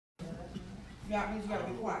Yeah, it means you gotta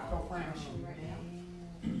be quiet, girlfriend.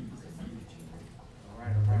 All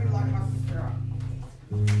right. Maybe like my sister.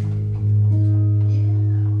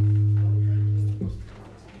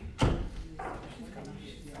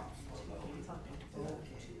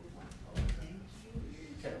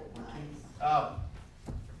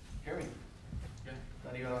 Jeremy. Yeah.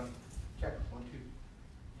 Let you check 1 2.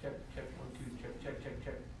 Check 1 2.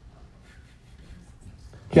 Check.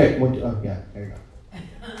 Check 1 2. Oh yeah, there you go.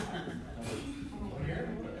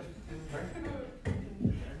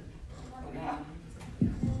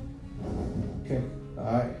 Okay. All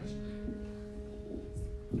right.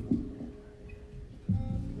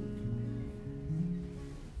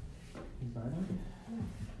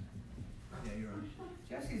 Yeah, you're on.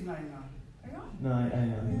 Jesse's not even on. Are you on? No, I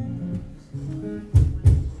know.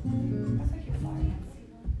 I think you're fine.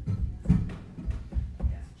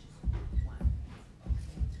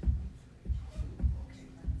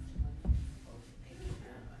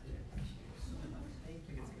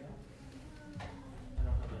 I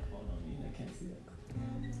don't have my phone on me. I can't see it.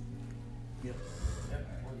 Yep.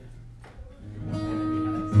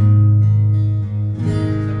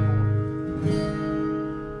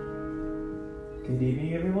 Good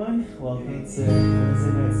evening, everyone. Welcome to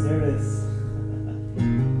Wednesday night service.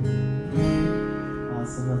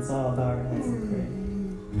 Awesome. Let's all bow our heads and pray.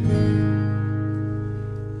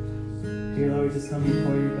 Dear Lord, we just come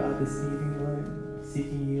before you, God, this evening, Lord,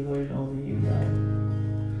 seeking you, Lord, and only you, God.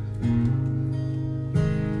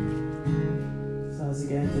 So as we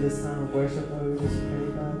get into this time of worship, Lord, we just pray,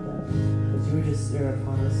 God, that you would just stir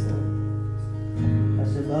upon us, Lord. That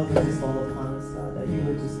your love would just fall upon us, God. That you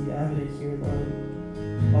would just be evident here, Lord,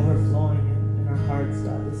 overflowing in our hearts,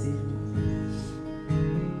 God, this evening.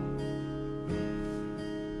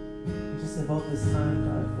 Just devote this time,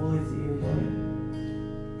 God, fully to you, Lord.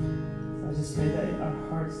 So I just pray that our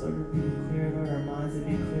hearts, Lord, would be clear, Lord, our minds would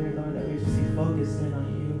be clear, Lord, that we just be focused in on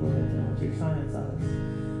you, Lord, and what you're trying to tell us.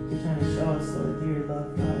 You're trying to show us, Lord, through your love,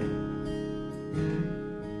 God.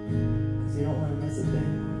 Because you don't want to miss a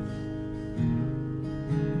thing.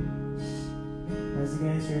 As we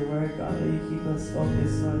get into your word, God, that you keep us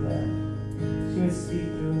focused, Lord, that you would speak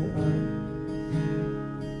through it, Lord.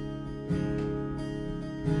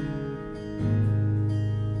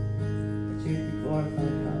 That you would be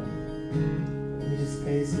glorified, God. And we just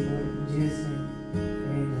praise you, Lord. In Jesus' name,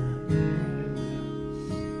 amen.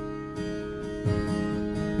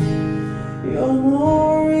 You're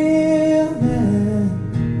more real than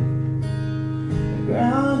the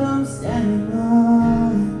ground I'm standing on.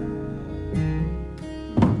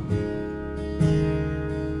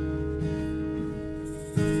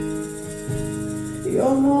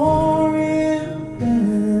 You're more real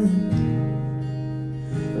than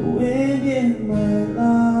the wind in my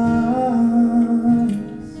lungs.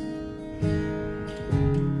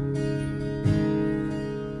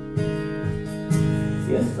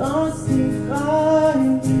 Your thoughts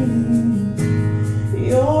define me.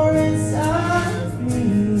 You're inside me.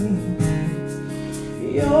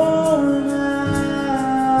 You're my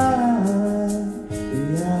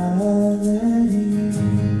reality.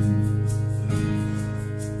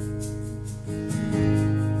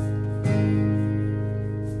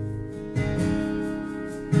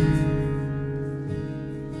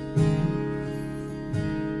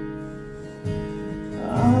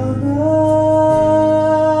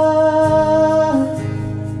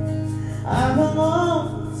 I belong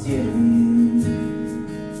to you.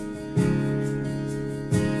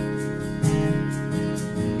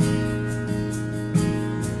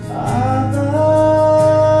 I belong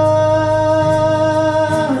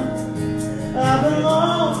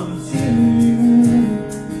to you.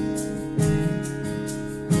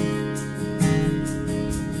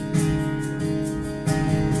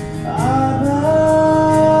 I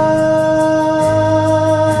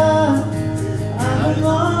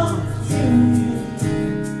belong to you.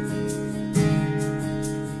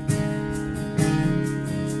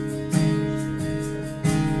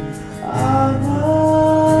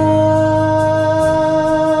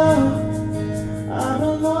 I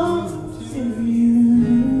belong to you.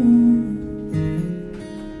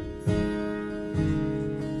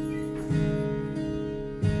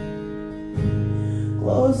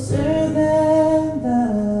 Closer than the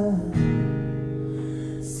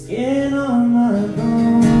skin on my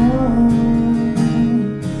bone.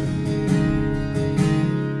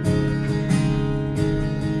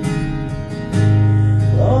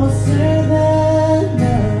 Closer than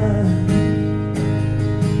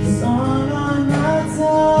the song on my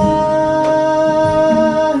tongue.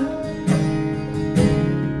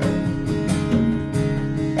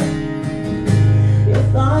 Your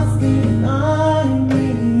thoughts define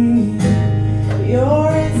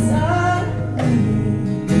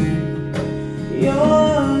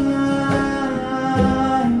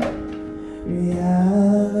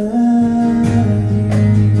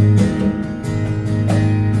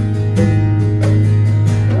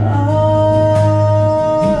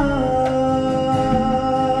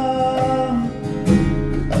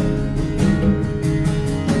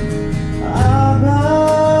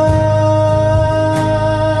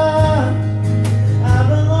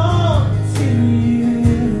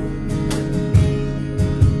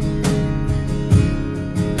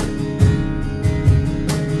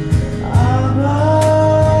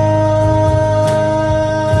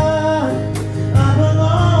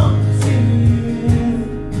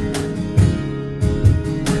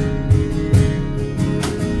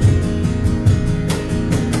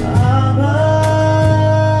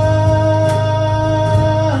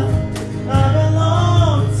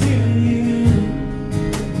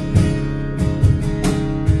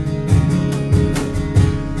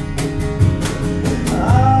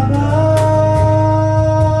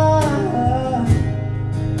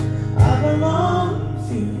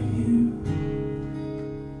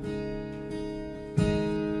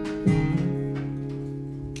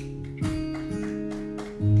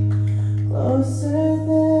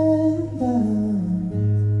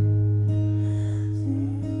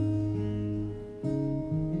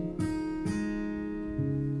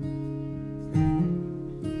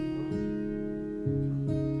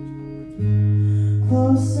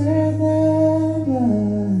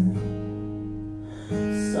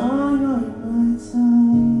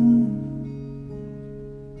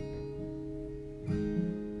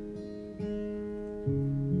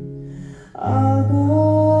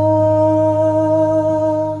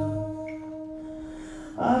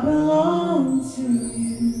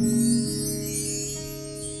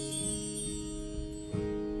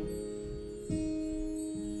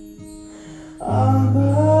I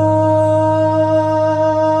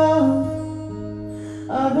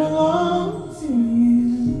belong to you.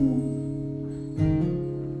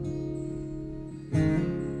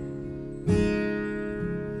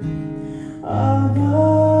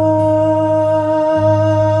 Above,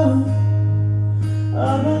 I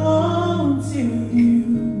belong to you.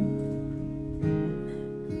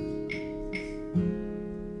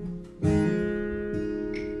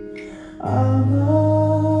 Above,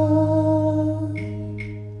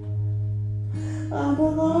 I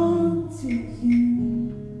belong to you.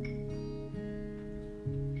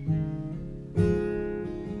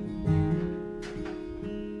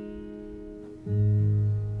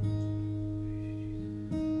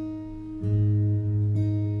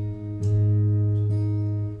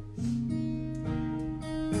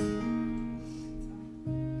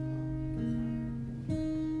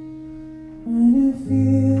 When it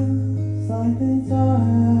feels like the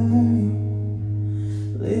dark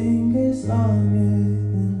lingers longer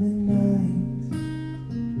than the night,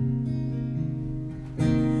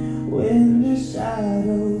 when the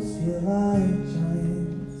shadows feel like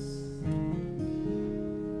giants,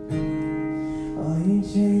 are you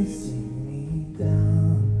chasing me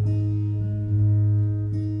down?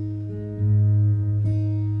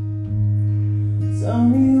 Tell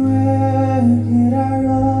me, where could I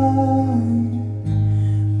run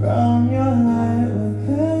from your light? Where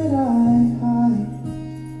could I hide?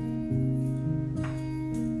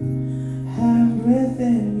 Hide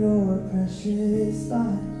within your precious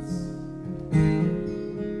thoughts.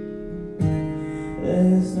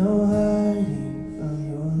 There's no hiding from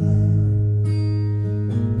your love.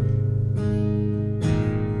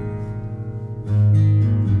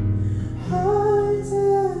 Highs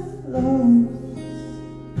and lows,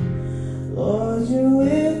 Lord, you're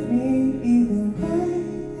with me either way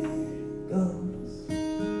it goes.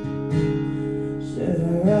 Should I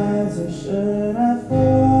rise or should I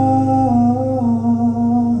fall?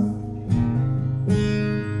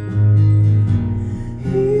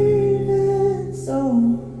 Even so,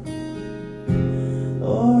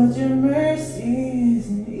 Lord, your mercy is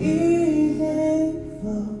an even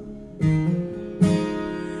flow.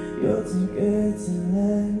 You're too good to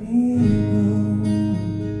let me go.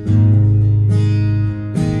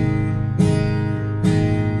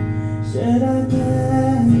 Should I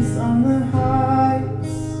dance on the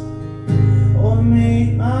heights or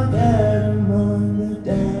make my bed among the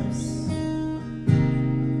depths?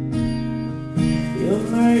 Your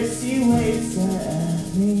mercy waits at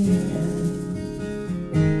every end,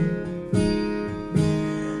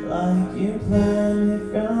 like you planned it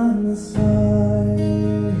from the start.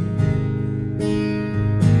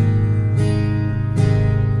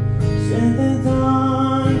 Should the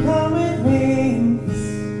dawn come with wings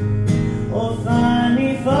or find me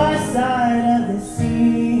far side of the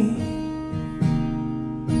sea,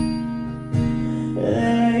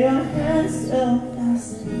 there your hand still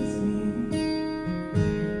fastens me,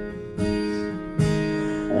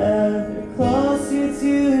 ever closer to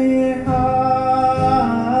your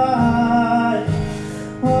heart.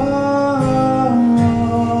 Oh,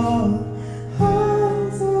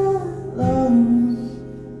 highs and lows,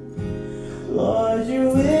 Lord,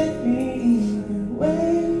 you're with me either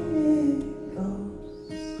way it goes.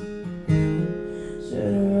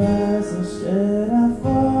 Should I rise or should I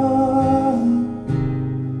fall?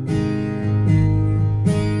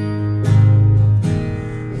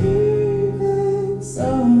 Even so,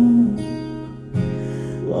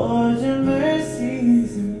 Lord, your mercy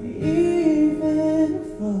is an even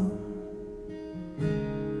flow.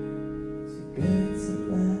 Too good to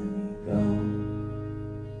let me go.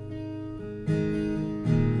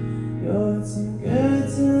 You're too good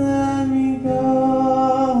to let me go.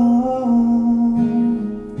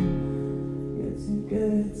 You're too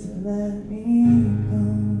good to let me go.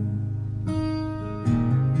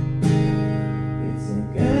 You're too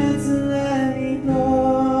good to let me go.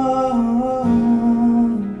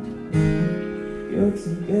 You're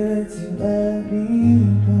too good to let me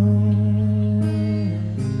go.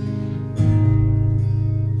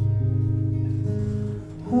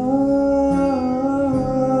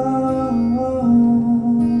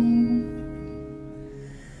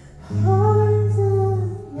 Highs and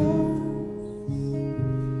lows,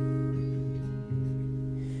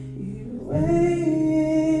 either way.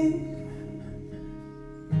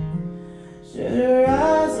 Should I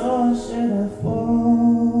rise or should I fall?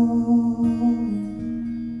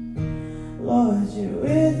 Lord, you're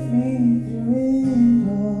with me through it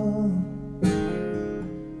all.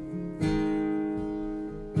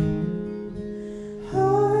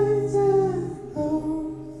 Highs and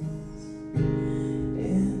lows,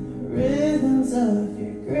 in the rhythm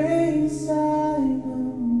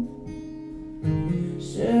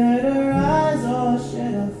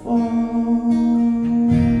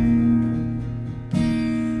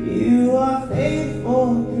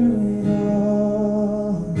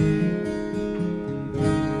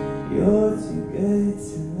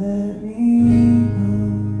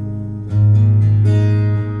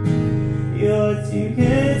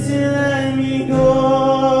good to let me go.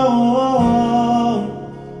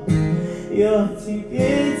 You're too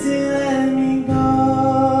good to let me go.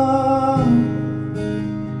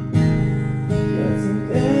 You're too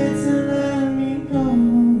good to let me go.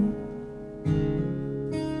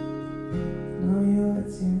 No, you're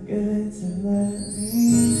too good to let me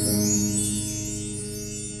go.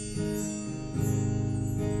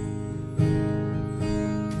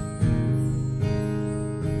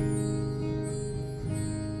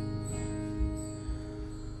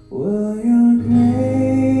 Will your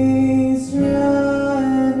grace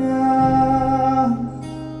run out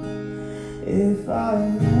if I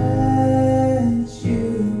let you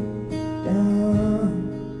down?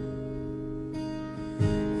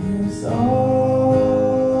 'Cause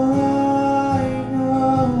all I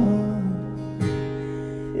know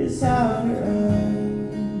is how to run.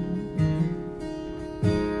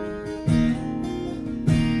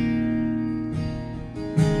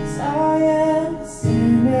 'Cause I am a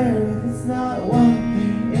sinner. It's not one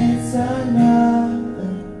thing, it's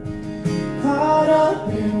another. Caught up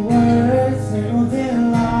in words, tangled in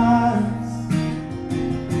lies.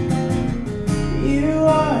 You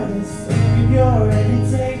are the Savior, and you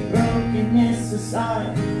take brokenness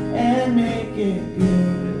aside and make it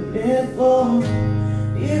beautiful,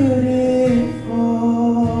 beautiful.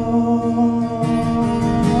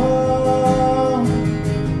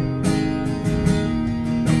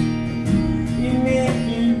 You make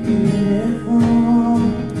it beautiful.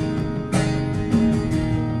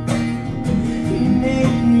 You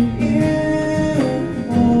make me beautiful.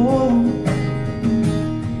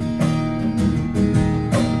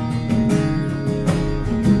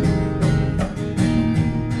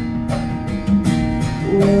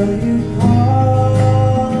 Will you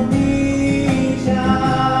call me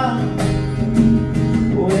child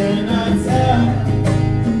when I tell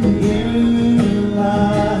you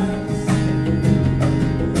lies?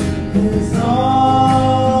 'Cause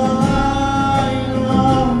all I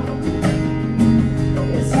know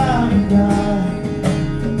is how to die.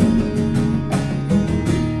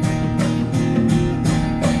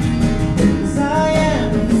 'Cause I am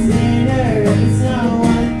a sinner, it's not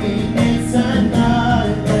one thing, it's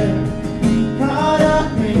another. Caught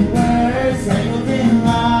up in words, tangled in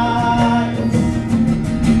lies.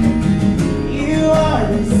 You are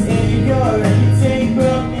the Savior, and you take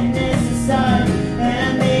brokenness aside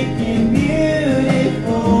and make it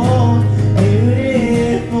beautiful,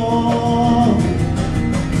 beautiful.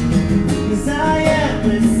 'Cause I am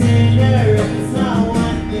a sinner, it's not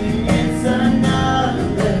one thing, it's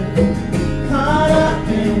another. Caught up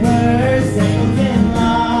in words, tangled in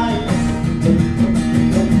lies.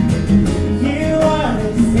 You are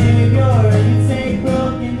the Savior, and you take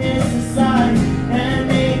brokenness aside and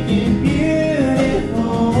make it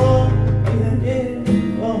beautiful,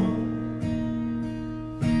 beautiful.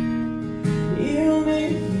 You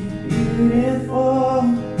make it beautiful.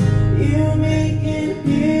 You make it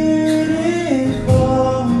beautiful.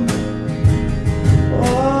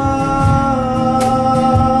 Oh,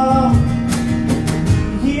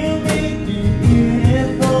 you make it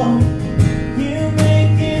beautiful. You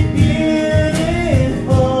make it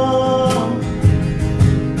beautiful.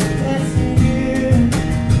 Yes, you do.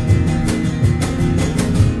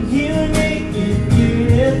 You make it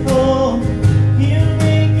beautiful. You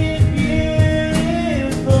make it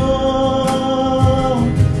beautiful.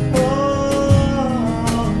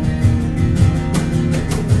 Oh,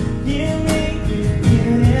 you make it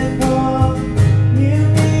beautiful. You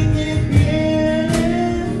make it beautiful.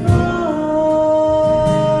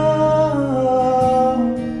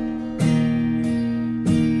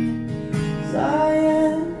 'Cause I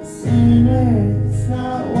am a sinner, it's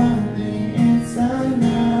not one thing, it's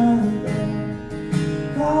another.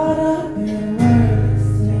 Caught up in words,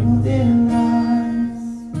 tangled in lies.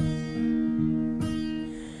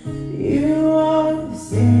 You are the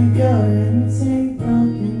Savior, and you take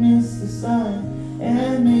brokenness aside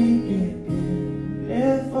and make it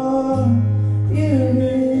beautiful,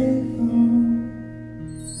 beautiful.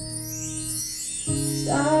 'Cause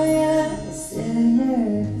I am a sinner,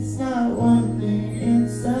 it's not one thing,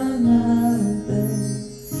 it's another.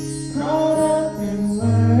 Caught up in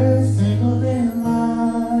words, tangled in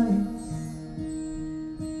lies.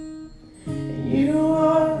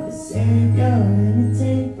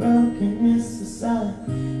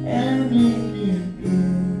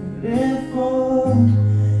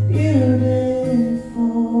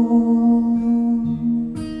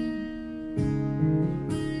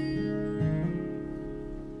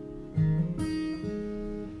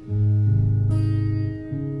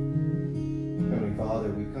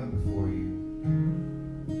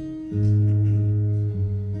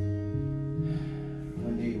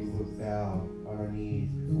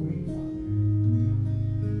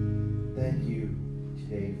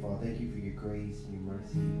 grace and your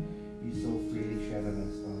mercy you so freely shed on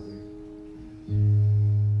us, Father.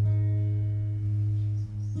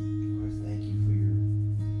 Of course, thank you for your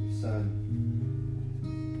Son.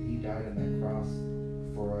 He died on that cross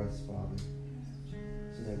for us, Father,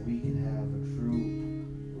 so that we can have a true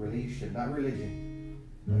relation, not religion,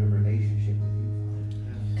 but a relationship with you, Father.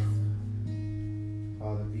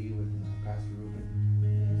 Father, be with Pastor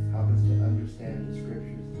Ruben. Help us to understand the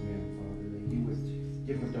scriptures through him, Father, that you would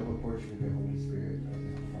give him a double portion of your Holy Spirit right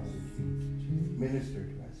now, Father, to minister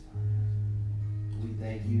to us, Father. We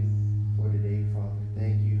thank you for today, Father.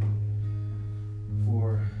 Thank you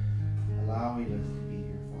for allowing us to be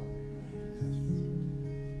here, Father.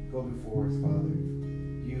 Go before us, Father.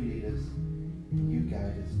 You lead us. You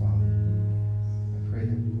guide us, Father. I pray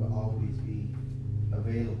that we will always be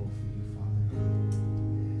available for you, Father.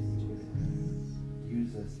 You would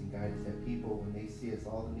use us and guide us, that people, when they see us,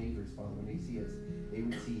 all the neighbors, Father, when they see us, they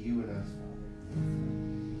would see you and us, Father.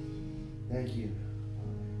 Thank you,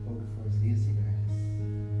 Father. Go before us, lead us and guide us.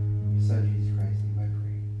 Your Son, Jesus Christ's name, I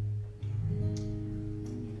pray.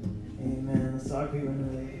 Amen. Let's all agree with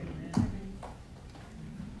me.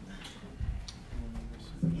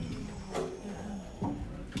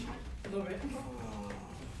 A little bit.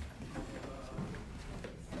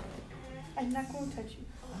 I'm not going to touch you.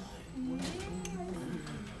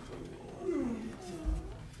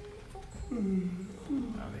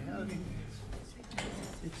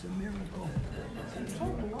 It's a miracle.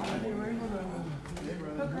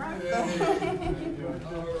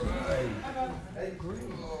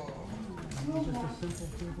 Just a simple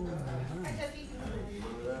people.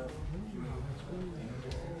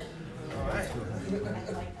 All right.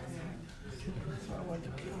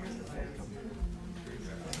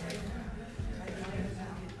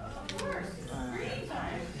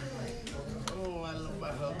 Oh, I love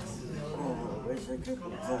my hugs. Oh, where's the good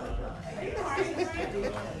one?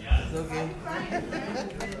 It's okay.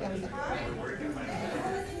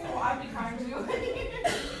 I'd be kind to you.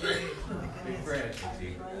 Big friend.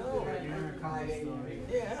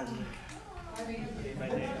 Yeah.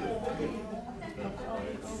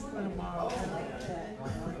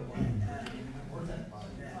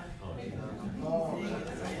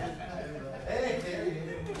 Hey, there he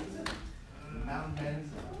is. Mountain Pens.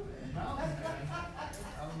 I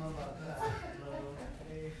don't know about that.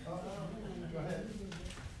 Go ahead.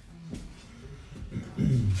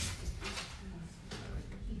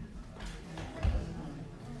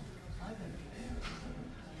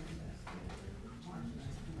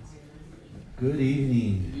 Good evening.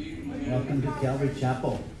 Welcome to Calvary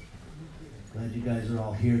Chapel. Glad you guys are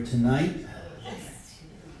all here tonight.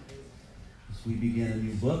 As we begin a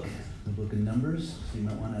new book, the book of Numbers, so you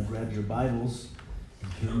might want to grab your Bibles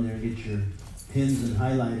and turn there and get your pens and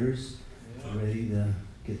highlighters ready to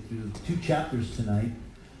get through 2 chapters tonight.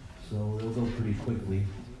 So they'll go pretty quickly.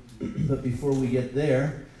 But before we get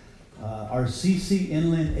there, our CC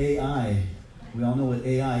Inland AI, we all know what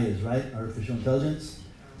AI is, right? Artificial intelligence.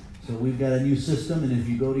 So we've got a new system, and if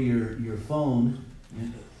you go to your phone,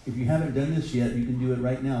 and if you haven't done this yet, you can do it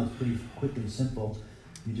right now. It's pretty quick and simple.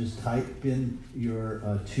 You just type in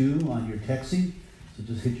your 2 on your texting. So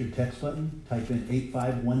just hit your text button, type in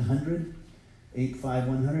 85100,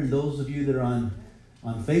 85100. Those of you that are on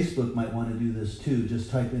Facebook might want to do this too.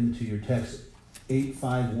 Just type into your text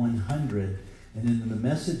 85100, and in the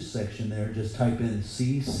message section there, just type in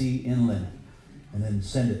CC Inland, and then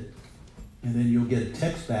send it. And then you'll get a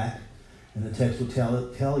text back, and the text will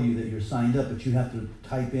tell you that you're signed up, but you have to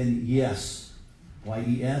type in yes,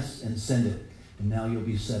 Y-E-S, and send it. And now you'll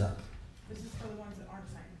be set up. This is for the ones that aren't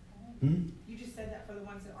signed up. You just said that for the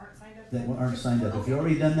ones that aren't signed up? That aren't signed up. If you've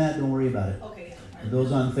already done that, don't worry about it. Okay. For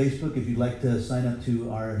those on Facebook, if you'd like to sign up to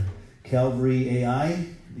our Calvary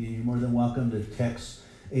AI, you're more than welcome to text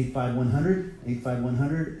 85100,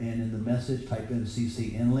 85100, and in the message, type in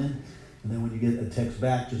CC Inland. And then when you get a text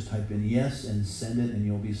back, just type in yes and send it, and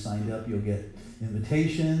you'll be signed up. You'll get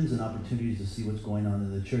invitations and opportunities to see what's going on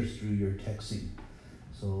in the church through your texting.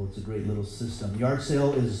 So it's a great little system. Yard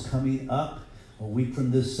sale is coming up a week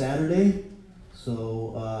from this Saturday.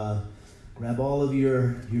 So grab all of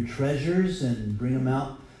your treasures and bring them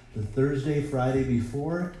out the Thursday, Friday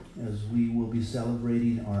before, as we will be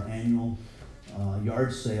celebrating our annual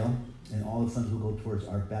yard sale. And all the funds will go towards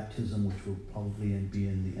our baptism, which will probably be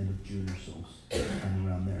in the end of June or so, sometime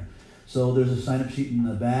around there. So there's a sign-up sheet in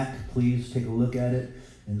the back. Please take a look at it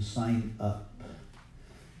and sign up.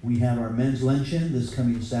 We have our men's luncheon this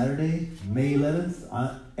coming Saturday, May 11th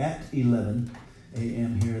at 11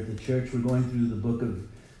 a.m. here at the church. We're going through the book of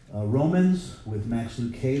Romans with Max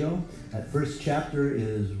Lucado. That first chapter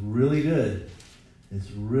is really good. It's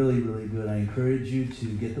really, really good. I encourage you to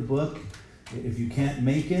get the book. If you can't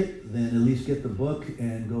make it, then at least get the book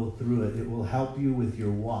and go through it. It will help you with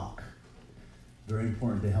your walk. Very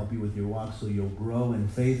important to help you with your walk so you'll grow in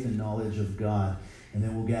faith and knowledge of God. And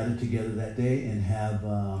then we'll gather together that day and have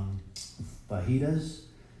fajitas,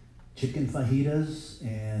 chicken fajitas,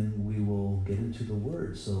 and we will get into the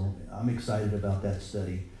Word. So I'm excited about that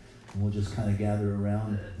study. And we'll just kind of gather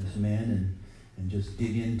around this man and just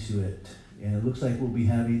dig into it. And it looks like we'll be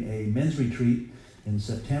having a men's retreat in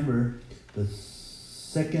September, the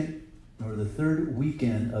second or the third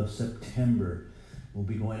weekend of September. We'll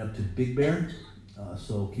be going up to Big Bear,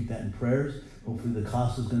 so keep that in prayers. Hopefully the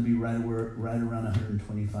cost is going to be right around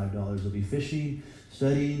 $125. There'll be fishing,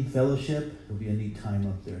 studying, fellowship. It'll be a neat time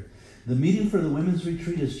up there. The meeting for the women's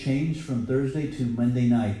retreat has changed from Thursday to Monday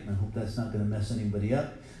night. I hope that's not going to mess anybody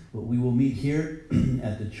up. But we will meet here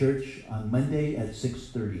at the church on Monday at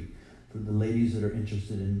 6:30 for the ladies that are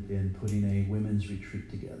interested in putting a women's retreat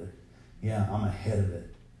together. Yeah, I'm ahead of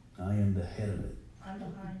it. I am the head of it. I'm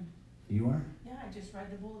behind. You are? Yeah, I just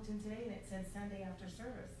read the bulletin today and it said Sunday after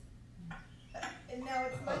service. And now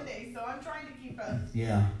it's Monday, so I'm trying to keep up.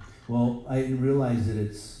 Yeah. Well, I didn't realize that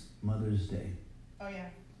it's Mother's Day, Oh, yeah.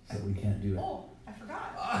 so we can't do it. Oh, I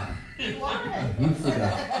forgot. You are it. You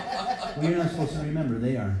forgot. Well, you're not supposed to remember.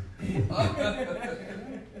 They are.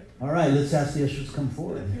 All right, let's ask the ushers to come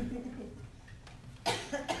forward.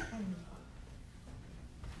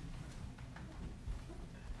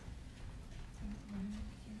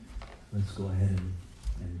 Let's go ahead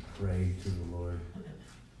and pray to the Lord.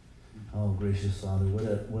 Oh, gracious Father,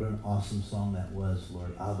 what an awesome song that was,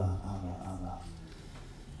 Lord. Abba, Abba, Abba.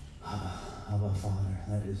 Abba, Abba, Father.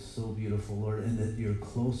 That is so beautiful, Lord. And that you're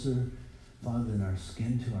closer, Father, than our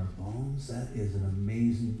skin to our bones. That is an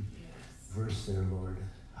amazing verse there, Lord.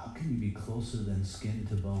 How can you be closer than skin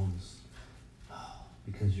to bones? Oh,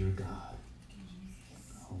 because you're God.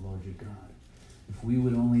 Oh, Lord, you're God. If we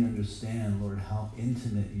would only understand, Lord, how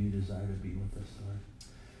intimate you desire to be with us, Lord.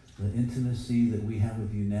 The intimacy that we have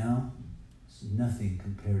with you now is nothing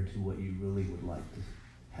compared to what you really would like to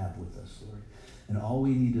have with us, Lord. And all we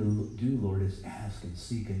need to do, Lord, is ask and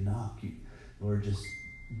seek and knock. You, Lord, just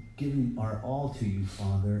giving our all to you,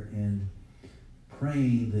 Father, and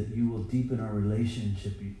praying that you will deepen our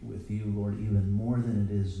relationship with you, Lord, even more than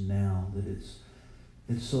it is now, that it's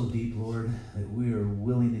so deep, Lord, that we are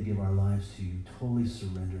willing to give our lives to you, totally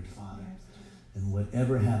surrendered, Father. And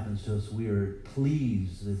whatever happens to us, we are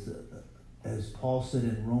pleased, as Paul said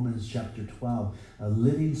in Romans chapter 12, a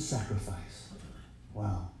living sacrifice.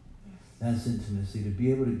 Wow. That's intimacy, to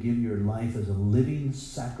be able to give your life as a living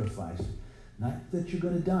sacrifice. Not that you're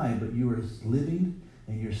going to die, but you are living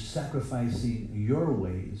and you're sacrificing your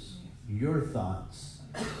ways, your thoughts,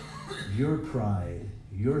 your pride,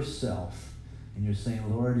 yourself. And you're saying,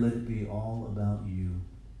 Lord, let it be all about you.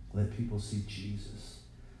 Let people see Jesus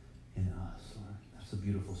in us, Lord. That's a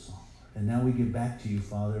beautiful song. And now we give back to you,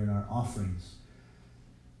 Father, in our offerings.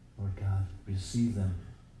 Lord God, receive them.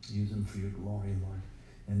 Use them for your glory, Lord.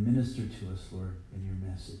 And minister to us, Lord, in your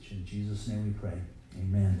message. In Jesus' name we pray.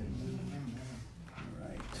 Amen. All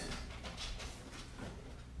right.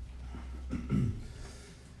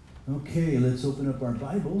 Okay, let's open up our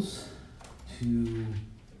Bibles to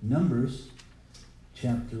Numbers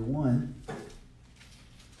chapter 1.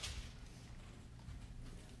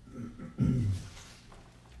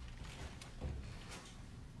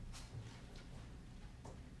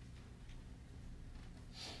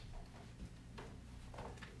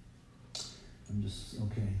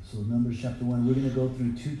 So Numbers chapter 1. We're going to go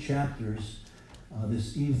through 2 chapters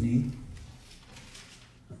this evening.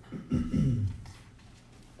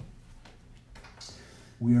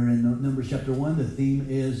 We are in Numbers chapter 1. The theme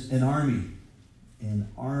is an army. An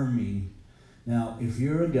army. Now, if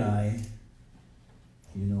you're a guy,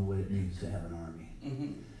 you know what it means to have an army.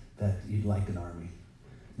 Mm-hmm. That you'd like an army.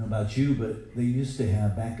 I don't know about you, but they used to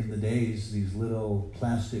have, back in the days, these little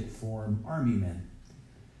plastic form army men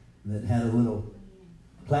that had a little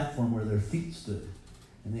platform where their feet stood.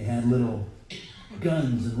 And they had little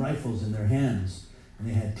guns and rifles in their hands. And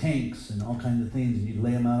they had tanks and all kinds of things. And you'd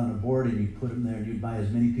lay them out on a board and you'd put them there and you'd buy as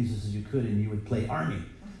many pieces as you could and you would play army,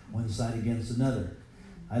 one side against another.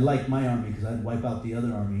 I liked my army because I'd wipe out the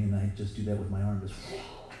other army and I'd just do that with my arm. Just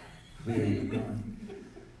there you go.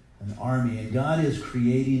 An army. And God is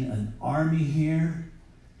creating an army here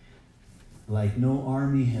like no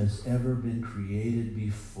army has ever been created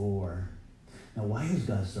before. Now, why is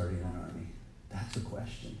God starting an army? That's the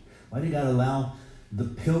question. Why did God allow the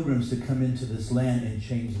pilgrims to come into this land and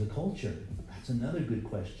change the culture? That's another good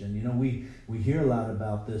question. You know, we hear a lot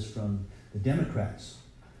about this from the Democrats.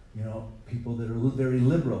 people that are very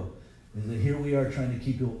liberal, is that here we are trying to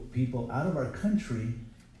keep people out of our country,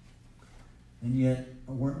 and yet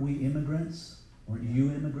weren't we immigrants? Weren't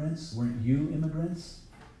you immigrants? Weren't you immigrants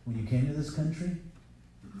when you came to this country?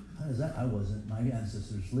 How does that? I wasn't. My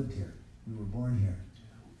ancestors lived here. We were born here.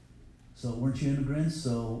 So weren't you immigrants?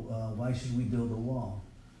 So why should we build a wall?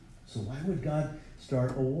 So why would God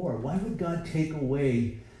start a war? Why would God take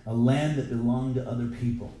away a land that belonged to other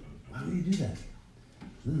people? Why would he do that?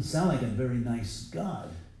 It doesn't sound like a very nice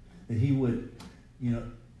God, that he would,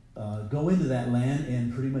 go into that land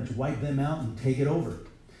and pretty much wipe them out and take it over,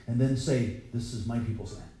 and then say, this is my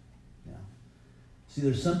people's land. Yeah. See,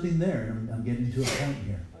 there's something there, and I'm getting to a point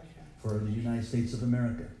here for the United States of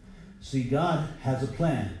America. See, God has a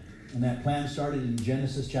plan, and that plan started in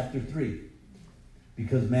Genesis chapter 3,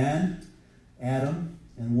 because man, Adam,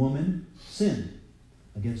 and woman sinned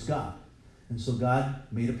against God. And so God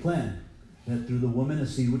made a plan that through the woman a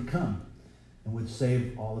seed would come and would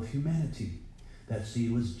save all of humanity. That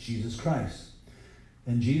seed was Jesus Christ.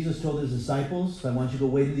 And Jesus told his disciples, I want you to go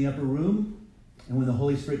wait in the upper room, and when the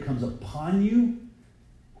Holy Spirit comes upon you,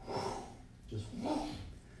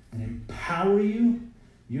 and empower you,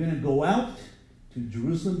 you're going to go out to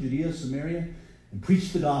Jerusalem, Judea, Samaria, and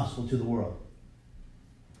preach the gospel to the world.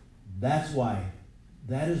 That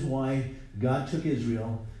is why God took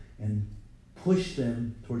Israel and pushed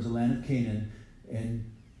them towards the land of Canaan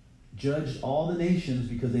and judged all the nations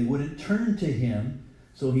because they wouldn't turn to him.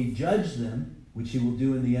 So he judged them, which he will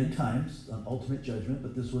do in the end times, an ultimate judgment,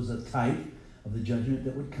 but this was a type of the judgment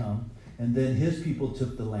that would come. And then his people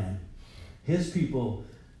took the land. His people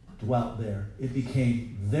dwelt there. It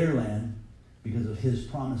became their land because of his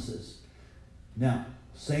promises. Now,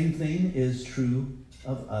 same thing is true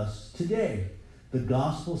of us today. The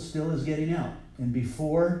gospel still is getting out. And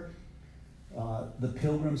before the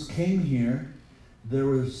pilgrims came here, there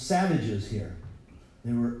were savages here.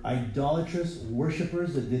 They were idolatrous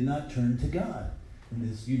worshipers that did not turn to God in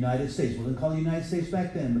this United States. Well, they called the United States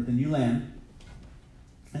back then, but the new land.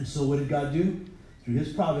 And so what did God do? Through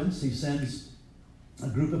his providence, he sends a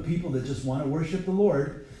group of people that just want to worship the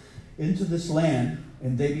Lord into this land,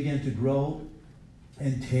 and they began to grow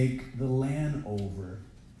and take the land over.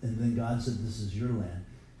 And then God said, this is your land.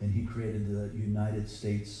 And he created the United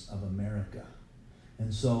States of America.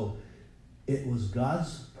 And so it was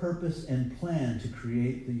God's purpose and plan to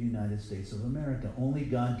create the United States of America. Only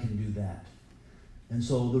God can do that. And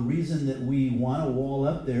so the reason that we want a wall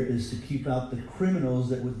up there is to keep out the criminals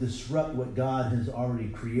that would disrupt what God has already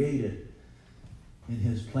created in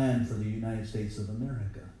his plan for the United States of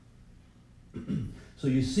America. So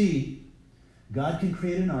you see, God can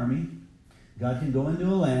create an army. God can go into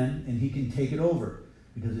a land and he can take it over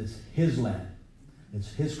because it's his land.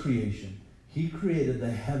 It's his creation. He created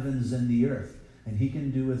the heavens and the earth, and he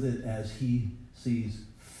can do with it as he sees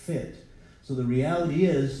fit. So the reality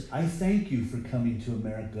is, I thank you for coming to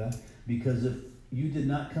America, because if you did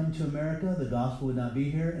not come to America, the gospel would not be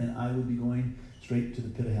here, and I would be going straight to the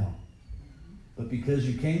pit of hell. But because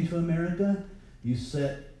you came to America, you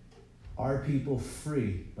set our people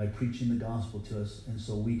free by preaching the gospel to us, and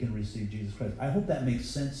so we can receive Jesus Christ. I hope that makes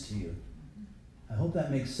sense to you. I hope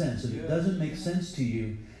that makes sense. If it doesn't make sense to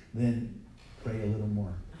you, then pray a little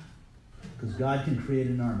more, because God can create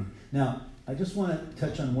an army. Now, I just want to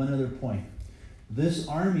touch on one other point. This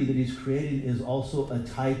army that he's creating is also a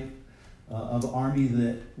type of army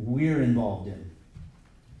that we're involved in.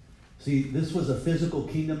 See, this was a physical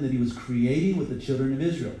kingdom that he was creating with the children of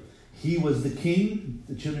Israel. He was the king.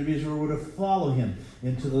 The children of Israel were to follow him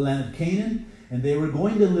into the land of Canaan, and they were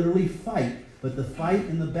going to literally fight. But the fight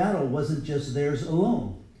in the battle wasn't just theirs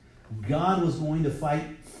alone. God was going to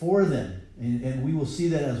fight for them. And we will see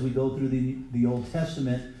that as we go through the Old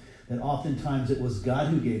Testament, that oftentimes it was God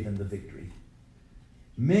who gave them the victory.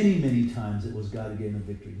 Many, many times it was God who gave them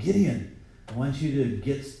the victory. Gideon, I want you to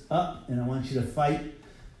get up and I want you to fight.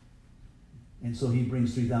 And so he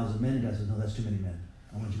brings 3,000 men, and God says, no, that's too many men.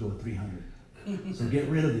 I want you to go with 300. So get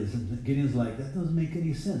rid of this. And Gideon's like, that doesn't make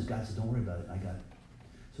any sense. God said, don't worry about it. I got it.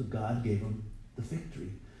 So God gave him the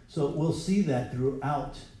victory. So we'll see that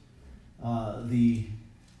throughout the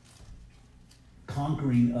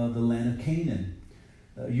conquering of the land of Canaan.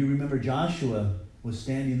 You remember Joshua was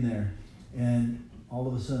standing there, and all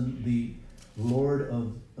of a sudden the Lord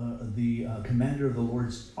of the commander of the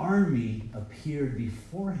Lord's army appeared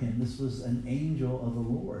before him. This was an angel of the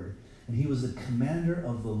Lord, and he was the commander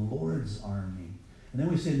of the Lord's army. And then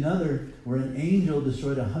we see another where an angel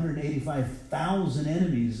destroyed 185,000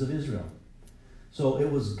 enemies of Israel. So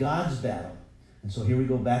it was God's battle. And so here we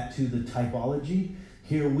go back to the typology.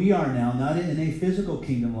 here we are now, not in a physical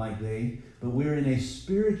kingdom like they, but we're in a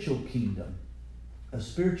spiritual kingdom. A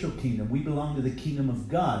spiritual kingdom. We belong to the kingdom of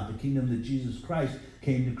God, the kingdom that Jesus Christ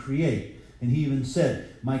came to create. And he even said,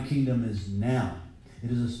 my kingdom is now.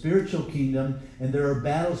 It is a spiritual kingdom, and there are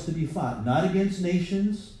battles to be fought, not against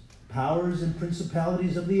nations, powers, and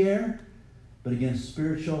principalities of the air, but against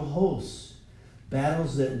spiritual hosts.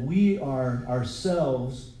 Battles that we are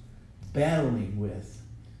ourselves battling with.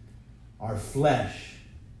 Our flesh,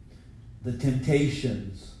 the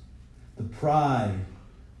temptations, the pride,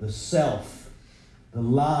 the self, the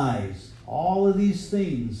lies, all of these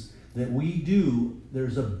things that we do,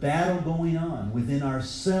 there's a battle going on within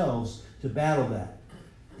ourselves to battle that.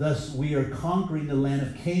 Thus, we are conquering the land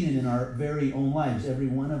of Canaan in our very own lives, every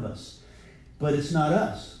one of us. But it's not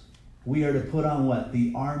us. We are to put on what?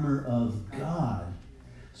 The armor of God.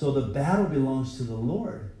 So the battle belongs to the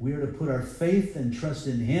Lord. We are to put our faith and trust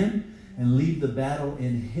in him and leave the battle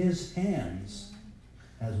in his hands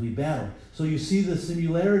as we battle. So you see the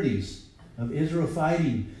similarities of Israel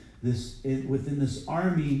fighting within this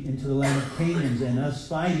army into the land of Canaan, and us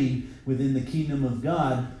fighting within the kingdom of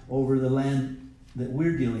God over the land that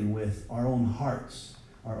we're dealing with, our own hearts,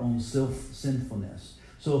 our own sinfulness.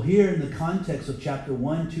 So here in the context of chapter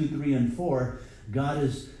 1, 2, 3, and 4, God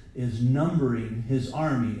is numbering his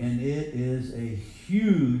army, and it is a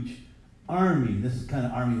huge army. This is the kind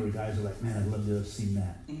of army where guys are like, man, I'd love to have seen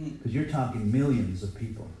that. Because you're talking millions of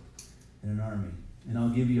people in an army. And I'll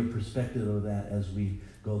give you a perspective of that as we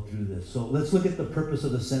go through this. So let's look at the purpose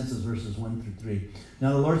of the census, verses 1 through 3.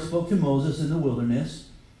 Now the Lord spoke to Moses in the wilderness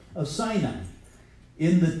of Sinai,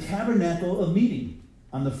 in the tabernacle of meeting,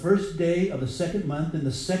 on the first day of the second month, in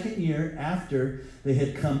the second year after they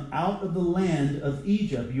had come out of the land of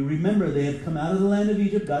Egypt. You remember, they had come out of the land of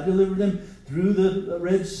Egypt. God delivered them through the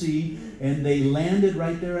Red Sea, and they landed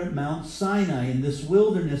right there at Mount Sinai in this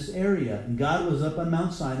wilderness area. And God was up on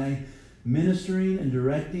Mount Sinai ministering and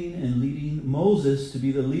directing and leading Moses to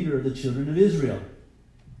be the leader of the children of Israel.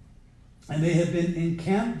 And they have been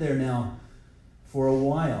encamped there now for a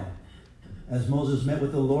while. As Moses met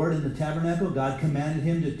with the Lord in the tabernacle, God commanded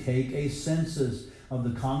him to take a census of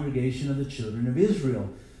the congregation of the children of Israel,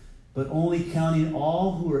 but only counting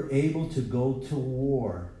all who were able to go to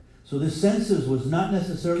war. So this census was not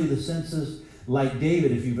necessarily the census like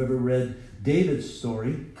David, if you've ever read David's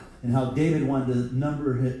story, and how David wanted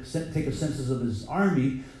to take a census of his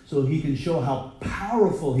army so he can show how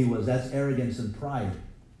powerful he was. That's arrogance and pride.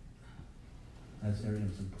 That's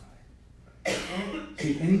arrogance and pride.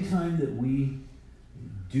 See, anytime that we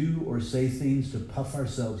do or say things to puff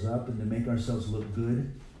ourselves up and to make ourselves look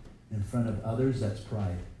good in front of others, that's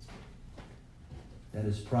pride. That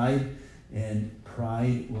is pride, and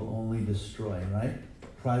pride will only destroy, right?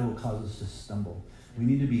 Pride will cause us to stumble. We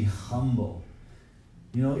need to be humble.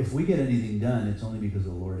 You know, if we get anything done, it's only because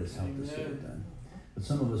the Lord has helped us get it done. But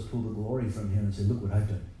some of us pull the glory from him and say, look what I've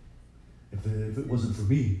done. If it wasn't for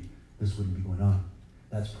me, this wouldn't be going on.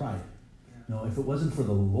 That's pride. No, if it wasn't for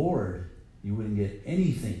the Lord, you wouldn't get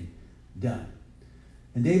anything done.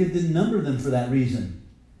 And David didn't number them for that reason.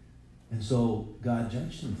 And so God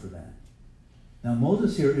judged him for that. Now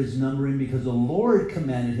Moses here is numbering because the Lord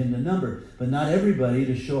commanded him to number, but not everybody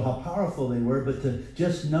to show how powerful they were, but to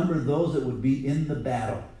just number those that would be in the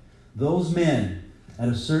battle. Those men at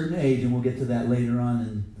a certain age, and we'll get to that later on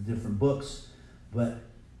in the different books, but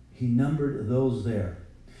he numbered those there.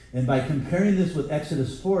 And by comparing this with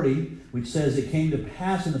Exodus 40, which says it came to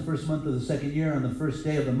pass in the first month of the second year on the first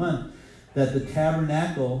day of the month that the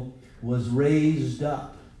tabernacle was raised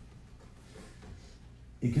up.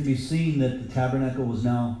 It can be seen that the tabernacle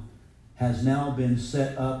has now been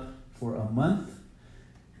set up for a month,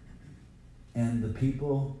 and the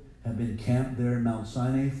people have been camped there in Mount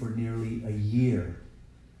Sinai for nearly a year,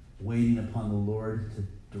 waiting upon the Lord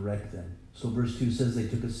to direct them. So verse 2 says they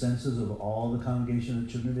took a census of all the congregation of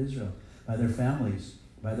the children of Israel, by their families,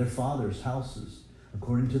 by their fathers' houses,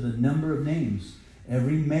 according to the number of names,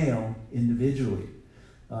 every male individually.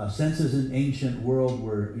 Census in ancient world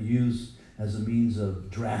were used as a means of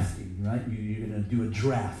drafting, right? You're going to do a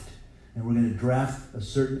draft, and we're going to draft a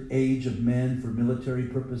certain age of men for military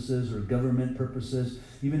purposes or government purposes.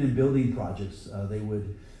 Even in building projects, they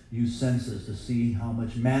would use census to see how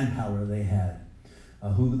much manpower they had,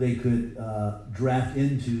 who they could draft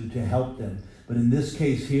into to help them. But in this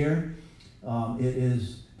case here, it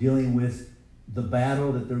is dealing with the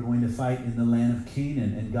battle that they're going to fight in the land of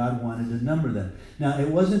Canaan, and God wanted to number them. Now, it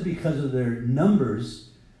wasn't because of their numbers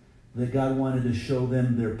that God wanted to show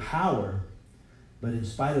them their power, but in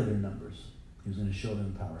spite of their numbers, he was going to show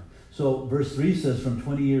them power. So verse 3 says, from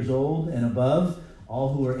 20 years old and above,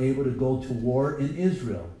 all who are able to go to war in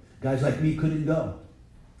Israel. Guys like me couldn't go.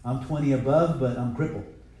 I'm 20 above, but I'm crippled.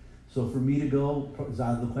 So for me to go is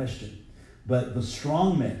out of the question. But the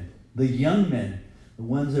strong men, the young men, the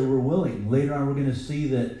ones that were willing. Later on, we're going to see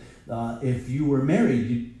that if you were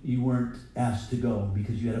married, you weren't asked to go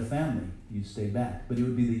because you had a family. You'd stay back. But it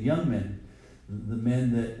would be the young men, the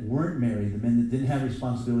men that weren't married, the men that didn't have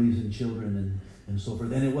responsibilities and children and so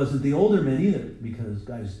forth. And it wasn't the older men either, because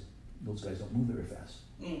those guys don't move very fast.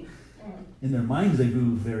 In their minds, they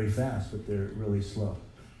move very fast, but they're really slow.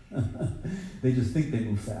 They just think they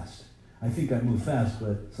move fast. I think I move fast,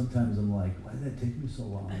 but sometimes I'm like, why did that take me so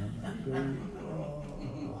long? And I'm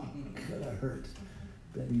like, could I hurt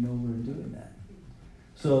bending over and doing that?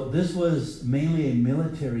 So this was mainly a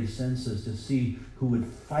military census to see who would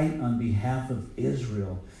fight on behalf of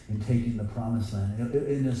Israel in taking the promised land.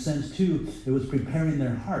 In a sense, too, it was preparing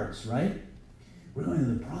their hearts, right? We're going to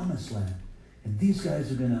the promised land. And these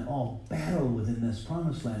guys are going to all battle within this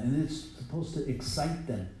promised land. And it's supposed to excite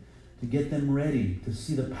them, to get them ready to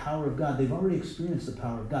see the power of God. They've already experienced the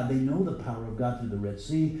power of God. They know the power of God through the Red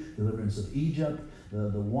Sea, deliverance of Egypt,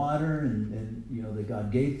 the water and that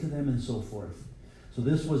God gave to them and so forth. So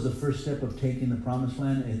this was the first step of taking the promised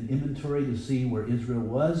land, an inventory to see where Israel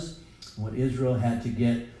was and what Israel had to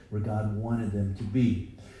get where God wanted them to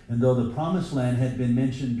be. And though the promised land had been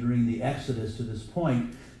mentioned during the Exodus to this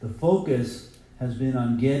point, the focus has been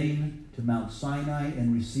on getting to Mount Sinai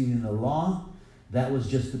and receiving the law. That was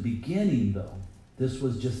just the beginning, though. This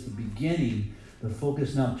was just the beginning. The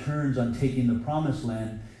focus now turns on taking the promised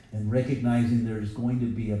land and recognizing there's going to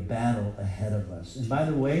be a battle ahead of us. And by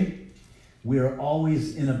the way, we are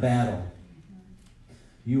always in a battle.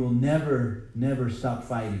 You will never, never stop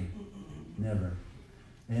fighting. Never.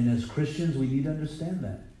 And as Christians, we need to understand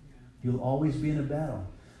that. You'll always be in a battle.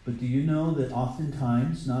 But do you know that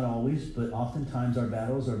oftentimes, not always, but oftentimes our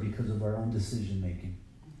battles are because of our own decision making?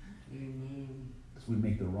 Because we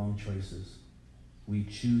make the wrong choices. We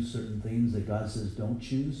choose certain things that God says don't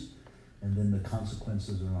choose, and then the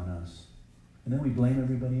consequences are on us. And then we blame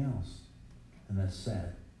everybody else. And that's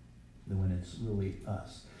sad, when it's really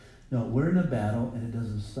us. No, we're in a battle, and it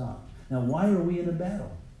doesn't stop. Now, why are we in a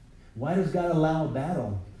battle? Why does God allow a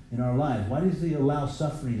battle in our lives? Why does he allow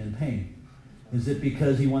suffering and pain? Is it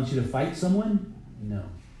because he wants you to fight someone? No.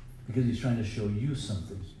 Because he's trying to show you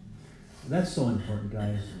something. That's so important,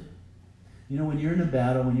 guys. You know, when you're in a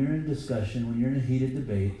battle, when you're in a discussion, when you're in a heated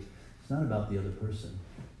debate, it's not about the other person.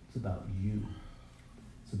 It's about you.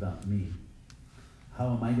 It's about me.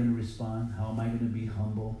 How am I going to respond? How am I going to be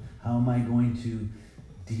humble? How am I going to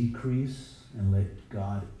decrease and let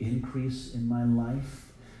God increase in my life?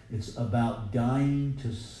 It's about dying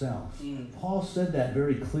to self. Paul said that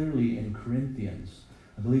very clearly in Corinthians.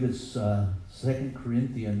 I believe it's 2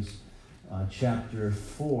 Corinthians chapter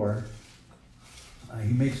 4.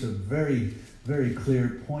 He makes a very, very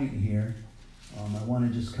clear point here. I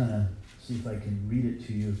want to just kind of see if I can read it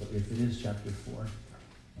to you, if it is chapter 4.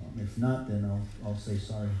 If not, then I'll say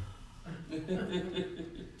sorry.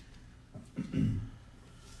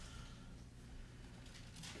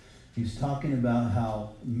 He's talking about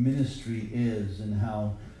how ministry is and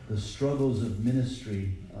how the struggles of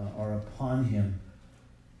ministry are upon him.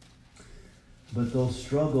 But those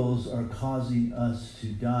struggles are causing us to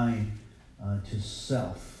die to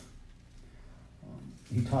self.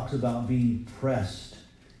 He talks about being pressed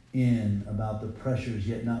in, about the pressures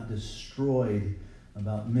yet not destroyed,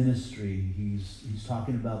 about ministry. He's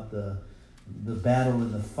talking about the battle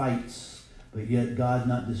and the fights, but yet God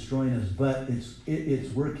not destroying us, but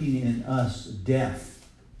it's working in us death,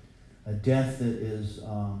 a death that is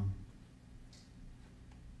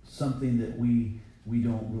something that we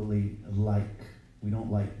don't really like. We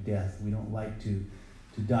don't like death. We don't like to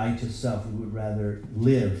die to self. We would rather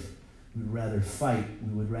live. We would rather fight.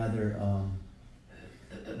 We would rather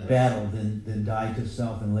battle than die to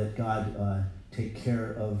self and let God take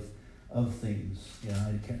care of things. Yeah,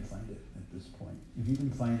 I can't find it at this point. If you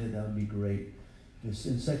can find it, that would be great. It's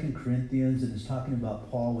in 2 Corinthians, and it's talking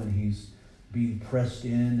about Paul when he's being pressed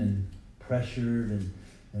in and pressured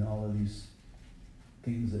and all of these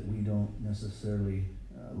things that we don't necessarily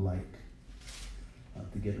like. I'll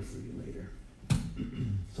have to get it for you later.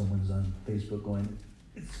 Someone's on Facebook going,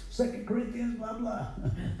 it's 2 Corinthians, blah, blah.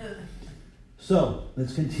 So,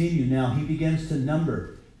 let's continue. Now, he begins to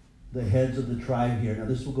number the heads of the tribe here. Now,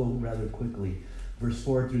 this will go rather quickly. Verse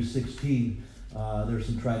 4 through 16, there's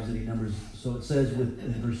some tribes that he numbers. So it says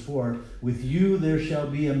in verse 4, with you there shall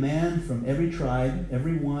be a man from every tribe,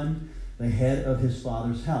 every one the head of his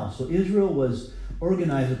father's house. So Israel was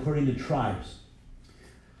organized according to tribes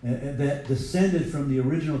that descended from the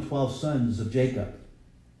original 12 sons of Jacob.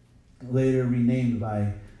 later renamed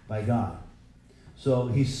by God. So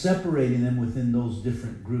he's separating them within those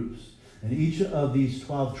different groups. And each of these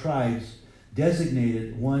 12 tribes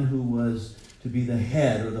designated one who was to be the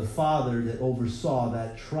head or the father that oversaw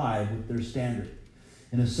that tribe with their standard.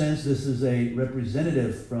 In a sense, this is a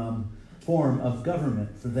representative form of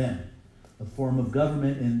government for them. A form of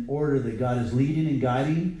government in order that God is leading and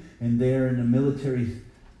guiding, and they're in a military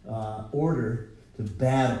order to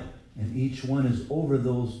battle. And each one is over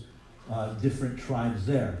those different tribes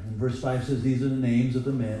there. And verse 5 says, these are the names of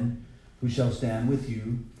the men who shall stand with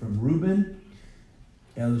you. From Ruben,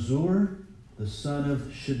 Elzur, the son of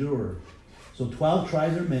Shadur. So 12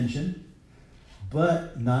 tribes are mentioned,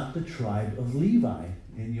 but not the tribe of Levi.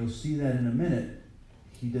 And you'll see that in a minute.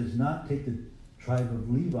 He does not take the tribe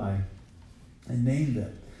of Levi and name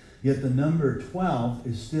them. Yet the number 12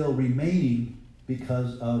 is still remaining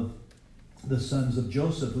because of the sons of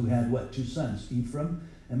Joseph, who had what? 2 sons, Ephraim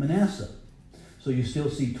and Manasseh. So you still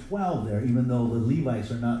see 12 there, even though the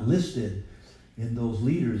Levites are not listed in those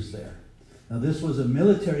leaders there. Now this was a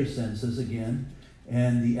military census again,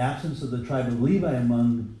 and the absence of the tribe of Levi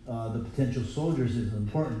among the potential soldiers is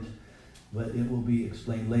important, but it will be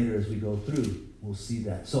explained later as we go through. We'll see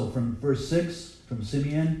that. So from verse 6, from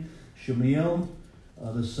Simeon, Shemuel,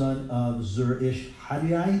 the son of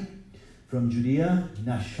Zur-ish-Hadiai. From Judea,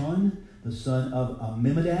 Nashon, the son of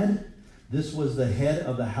Amminadab. This was the head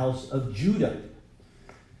of the house of Judah.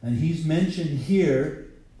 And he's mentioned here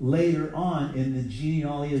later on in the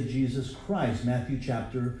genealogy of Jesus Christ, Matthew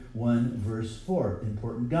chapter 1, verse 4.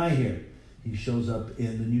 Important guy here. He shows up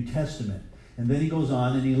in the New Testament. And then he goes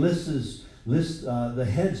on and he lists the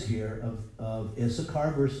heads here of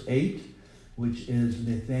Issachar, verse 8, which is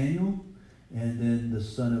Nathaniel, and then the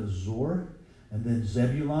son of Zor, and then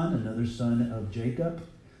Zebulon, another son of Jacob,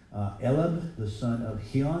 Elab, the son of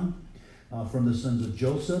Heon, from the sons of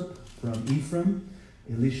Joseph, from Ephraim,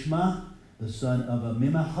 Elishma, the son of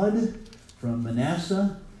Amminahud, from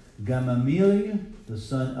Manasseh, Gamaliel, the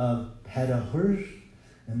son of Pedahur,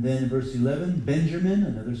 and then verse 11, Benjamin,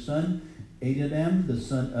 another son, Adadam, the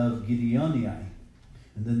son of Gideoni,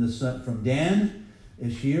 and then the son from Dan,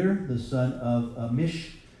 Ishir, the son of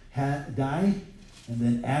Mishhadai, and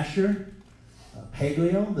then Asher,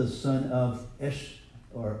 Pagliel, the son of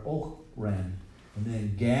Ochran, and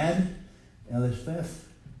then Gad, Eliphaz,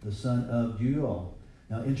 the son of Jeuel.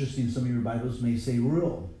 Now, interesting, some of your Bibles may say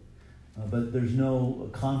Ruel, but there's no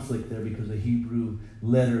conflict there because the Hebrew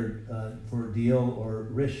letter for Diel or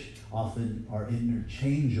Rish often are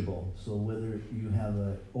interchangeable. So whether you have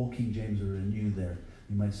a Old King James or a New there,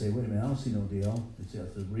 you might say, wait a minute, I don't see no Diel. It's a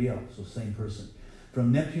Riel, so same person.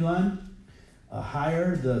 From Nepulun,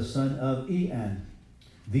 Ahir, the son of Ean.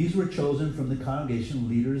 These were chosen from the congregation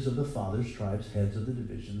leaders of the fathers' tribes, heads of the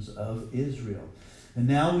divisions of Israel. And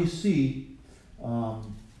now we see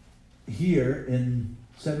here in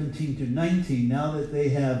 17 to 19, now that they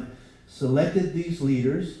have selected these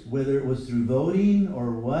leaders, whether it was through voting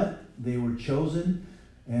or what, they were chosen,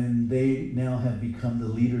 and they now have become the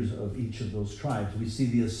leaders of each of those tribes. We see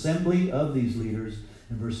the assembly of these leaders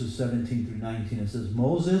in verses 17 through 19. It says,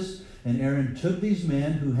 Moses and Aaron took these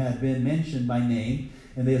men who had been mentioned by name,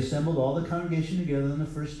 and they assembled all the congregation together on the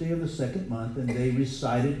first day of the second month, and they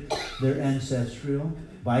recited their ancestral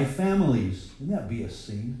by families. Wouldn't that be a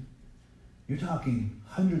scene? You're talking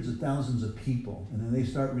hundreds of thousands of people, and then they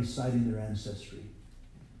start reciting their ancestry.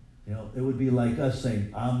 You know, it would be like us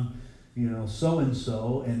saying, I'm,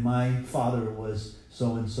 so-and-so, and my father was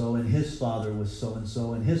so-and-so, and his father was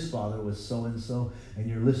so-and-so, and his father was so-and-so, and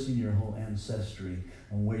you're listing your whole ancestry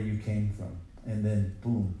and where you came from. And then,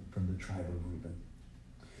 boom, from the tribe of Ruben.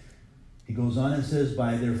 He goes on and says,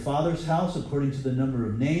 by their father's house, according to the number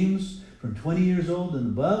of names, from 20 years old and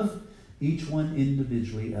above, each one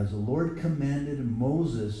individually, as the Lord commanded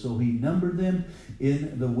Moses. So he numbered them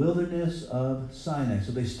in the wilderness of Sinai.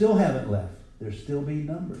 So they still haven't left. They're still being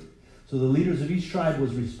numbered. So the leaders of each tribe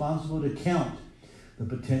was responsible to count the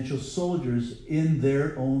potential soldiers in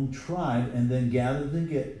their own tribe and then gather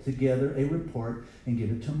together a report and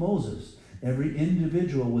give it to Moses. Every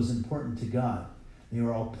individual was important to God. They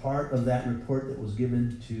were all part of that report that was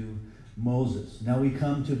given to Moses. Now we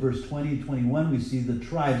come to verse 20 and 21. We see the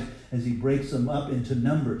tribes as he breaks them up into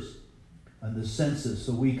numbers on the census.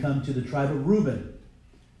 So we come to the tribe of Ruben,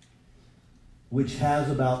 which has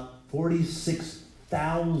about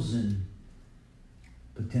 46,000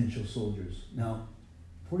 potential soldiers. Now,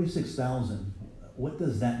 46,000, what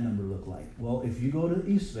does that number look like? Well, if you go to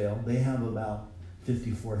Eastvale, they have about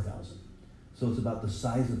 54,000. So it's about the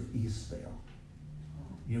size of Eastvale.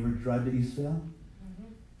 You ever drive to Eastvale?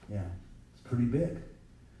 Mm-hmm. Yeah, it's pretty big.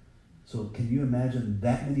 So can you imagine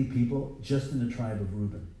that many people just in the tribe of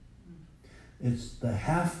Reuben? It's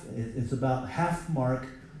about half mark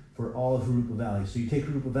for all of Harupa Valley. So you take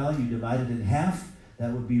Harupa Valley, you divide it in half,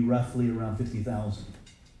 that would be roughly around 50,000.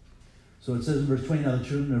 So it says in verse 20, now the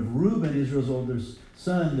children of Reuben, Israel's oldest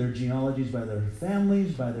son, their genealogies by their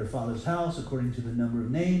families, by their father's house, according to the number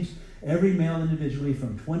of names, every male individually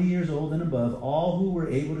from 20 years old and above, all who were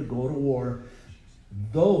able to go to war,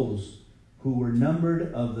 those who were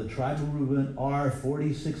numbered of the tribe of Reuben are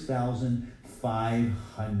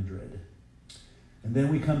 46,500. And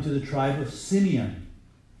then we come to the tribe of Simeon.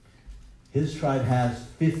 His tribe has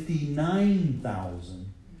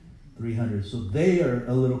 59,300. So they are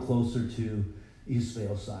a little closer to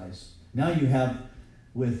Israel size. Now you have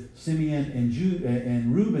with Simeon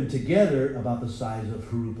and Reuben together about the size of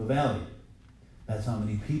Harupa Valley. That's how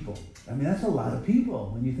many people. I mean, that's a lot of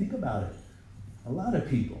people when you think about it. A lot of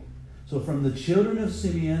people. So from the children of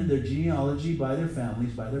Simeon, their genealogy by their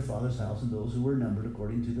families, by their father's house, and those who were numbered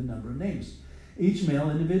according to the number of names. Each male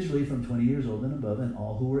individually from 20 years old and above, and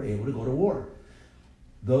all who were able to go to war.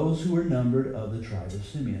 Those who were numbered of the tribe of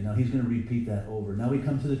Simeon. Now he's going to repeat that over. Now we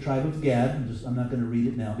come to the tribe of Gad. I'm not going to read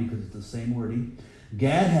it now because it's the same wording.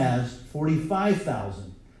 Gad has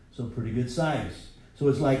 45,000. So pretty good size. So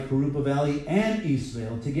it's like Harupa Valley and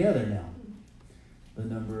Eastvale together now. The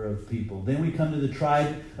number of people. Then we come to the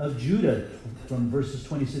tribe of Judah from verses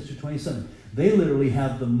 26 to 27. They literally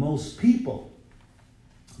have the most people.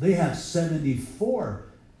 They have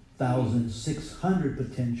 74,600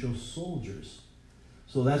 potential soldiers.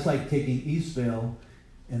 So that's like taking Eastvale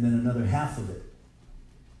and then another half of it,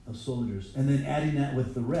 of soldiers, and then adding that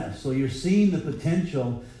with the rest. So you're seeing the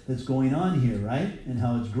potential that's going on here, right? And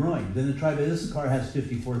how it's growing. Then the tribe of Issachar has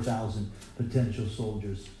 54,000 potential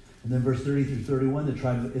soldiers. And then verse 30 through 31, the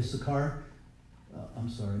tribe of Issachar,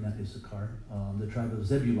 the tribe of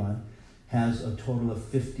Zebulun has a total of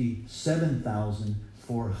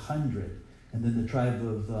 57,400. And then the tribe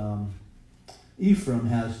of Ephraim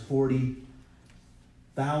has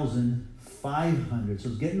 40,500. So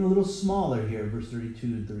it's getting a little smaller here, verse 32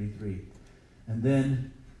 and 33. And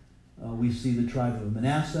then we see the tribe of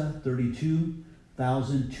Manasseh,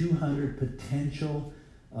 32,200 potential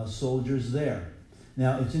soldiers there.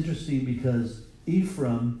 Now, it's interesting because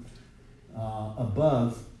Ephraim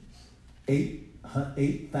above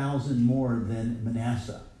 8,000 more than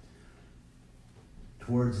Manasseh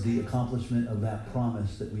towards the accomplishment of that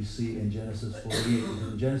promise that we see in Genesis 48.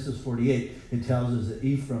 In Genesis 48, it tells us that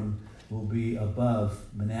Ephraim will be above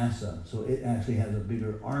Manasseh. So it actually has a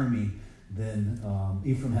bigger army than,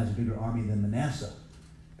 Ephraim has a bigger army than Manasseh.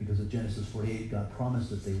 Because of Genesis 48, God promised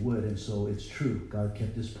that they would, and so it's true. God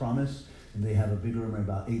kept his promise, and they have a bigger army,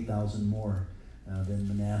 about 8,000 more than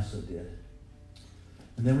Manasseh did.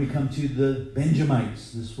 And then we come to the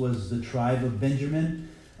Benjamites. This was the tribe of Benjamin.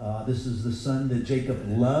 This is the son that Jacob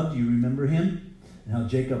loved. You remember him? And how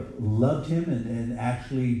Jacob loved him and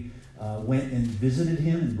actually went and visited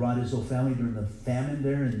him and brought his whole family during the famine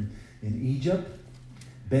there in Egypt.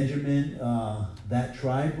 Benjamin, that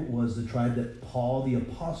tribe was the tribe that Paul the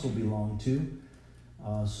apostle belonged to.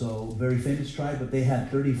 So very famous tribe, but they had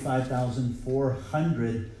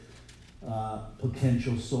 35,400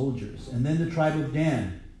 potential soldiers. And then the tribe of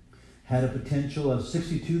Dan had a potential of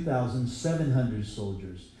 62,700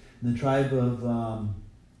 soldiers. And the tribe of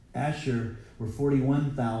Asher were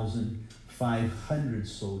 41,500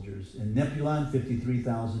 soldiers. And Nepulon,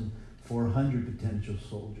 53,400 potential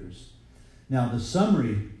soldiers. Now the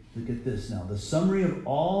summary, look at this now. The summary of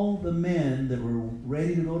all the men that were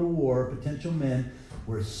ready to go to war, potential men,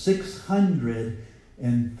 were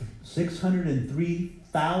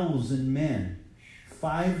 603,000 men.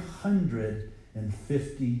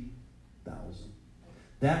 550,000.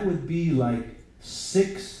 That would be like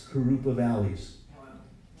 6 Harupa Valleys.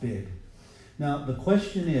 Big. Now the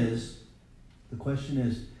question is,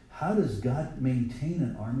 how does God maintain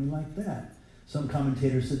an army like that? Some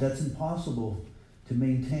commentators said that's impossible to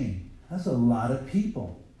maintain. That's a lot of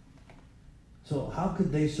people. So how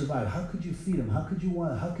could they survive? How could you feed them? How could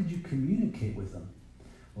you communicate with them?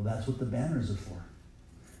 Well, that's what the banners are for.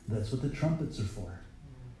 That's what the trumpets are for.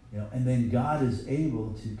 And then God is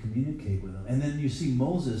able to communicate with them. And then you see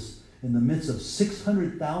Moses in the midst of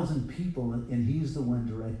 600,000 people, and he's the one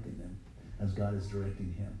directing them as God is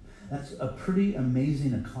directing him. That's a pretty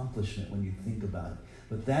amazing accomplishment when you think about it.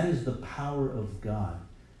 But that is the power of God.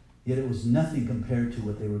 Yet it was nothing compared to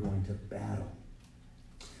what they were going to battle.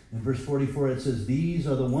 In verse 44 it says, these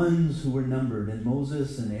are the ones who were numbered, and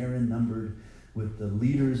Moses and Aaron numbered with the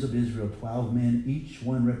leaders of Israel, 12 men, each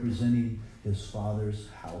one representing his father's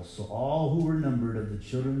house. So all who were numbered of the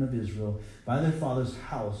children of Israel by their father's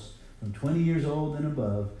house, from 20 years old and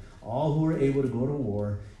above, all who were able to go to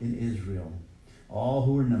war in Israel, all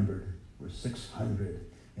who were numbered, were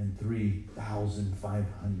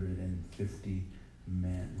 603,550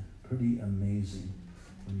 men. Pretty amazing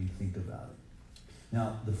when you think about it.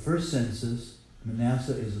 Now, the first census,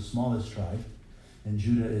 Manasseh is the smallest tribe, and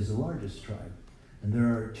Judah is the largest tribe. And there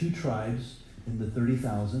are 2 tribes in the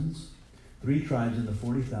 30,000s, 3 tribes in the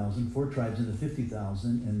 40,000, 4 tribes in the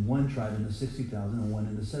 50,000, and 1 tribe in the 60,000, and 1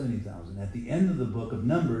 in the 70,000. At the end of the book of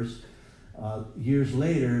Numbers, years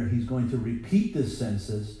later, he's going to repeat this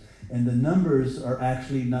census, and the numbers are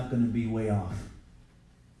actually not going to be way off.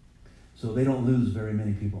 So they don't lose very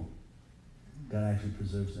many people. God actually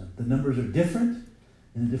preserves them. The numbers are different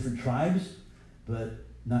in the different tribes, but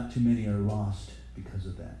not too many are lost because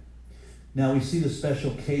of that. Now we see the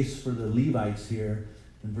special case for the Levites here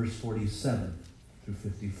in verse 47 through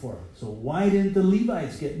 54. So why didn't the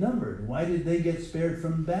Levites get numbered? Why did they get spared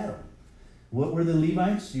from battle? What were the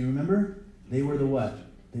Levites? Do you remember? They were the what?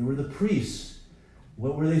 They were the priests.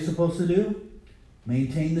 What were they supposed to do?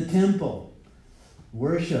 Maintain the temple,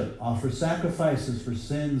 worship, offer sacrifices for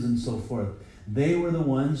sins, and so forth. They were the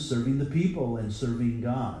ones serving the people and serving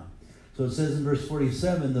God. So it says in verse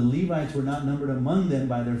 47, the Levites were not numbered among them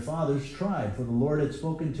by their father's tribe. For the Lord had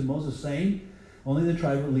spoken to Moses, saying, only the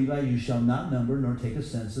tribe of Levi you shall not number, nor take a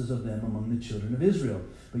census of them among the children of Israel.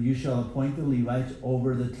 But you shall appoint the Levites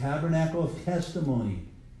over the tabernacle of testimony.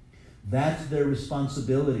 That's their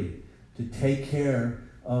responsibility, to take care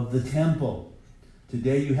of the temple.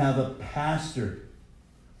 Today you have a pastor.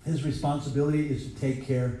 His responsibility is to take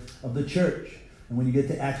care of the church. And when you get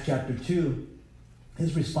to Acts chapter 2,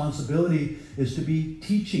 his responsibility is to be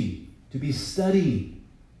teaching, to be studying.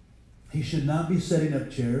 He should not be setting up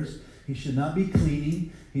chairs. He should not be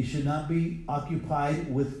cleaning. He should not be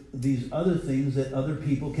occupied with these other things that other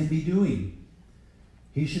people can be doing.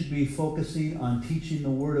 He should be focusing on teaching the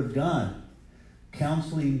Word of God,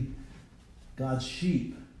 counseling God's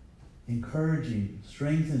sheep, encouraging,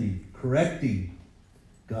 strengthening, correcting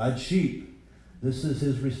God's sheep. This is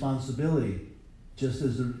his responsibility, just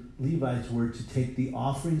as the Levites were to take the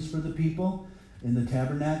offerings for the people in the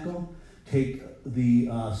tabernacle, take the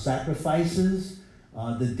sacrifices,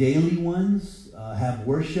 the daily ones, have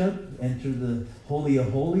worship, enter the Holy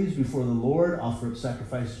of Holies before the Lord, offer up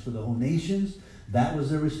sacrifices for the whole nations. That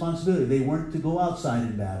was their responsibility. They weren't to go outside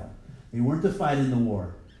in battle. They weren't to fight in the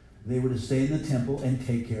war. They were to stay in the temple and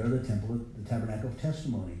take care of the temple, the tabernacle of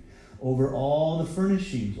testimony. Over all the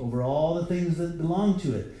furnishings, over all the things that belong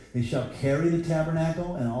to it. They shall carry the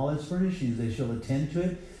tabernacle and all its furnishings. They shall attend to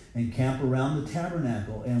it and camp around the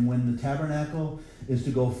tabernacle. And when the tabernacle is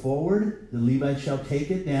to go forward, the Levites shall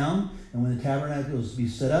take it down. And when the tabernacle is to be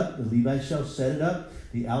set up, the Levites shall set it up.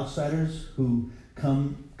 The outsiders who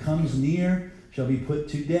comes near shall be put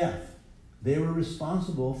to death. They were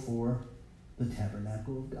responsible for the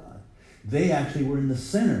tabernacle of God. They actually were in the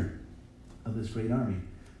center of this great army.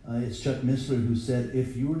 It's Chuck Missler who said,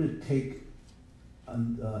 if you were to take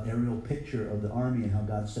an aerial picture of the army and how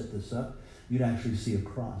God set this up, you'd actually see a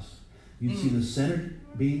cross. You'd see the center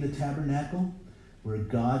being the tabernacle, where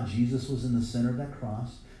God, Jesus, was in the center of that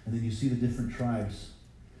cross, and then you see the different tribes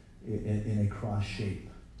in a cross shape.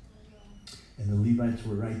 And the Levites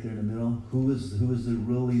were right there in the middle. Who is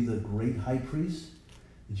really the great high priest?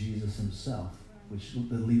 Jesus himself, which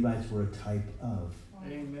the Levites were a type of.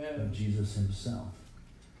 Amen. Of Jesus himself.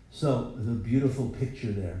 So, there's a beautiful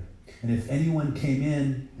picture there. And if anyone came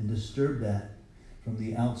in and disturbed that from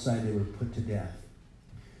the outside, they were put to death.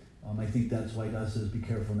 I think that's why God says, be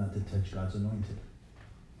careful not to touch God's anointed.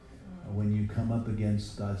 When you come up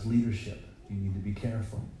against God's leadership, you need to be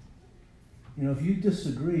careful. You know, if you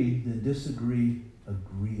disagree, then disagree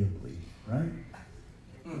agreeably, right?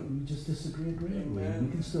 You just disagree agreeably. Amen.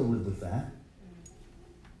 We can still live with that.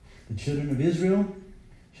 The children of Israel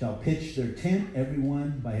shall pitch their tent,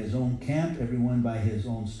 everyone by his own camp, everyone by his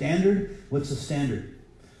own standard. What's a standard?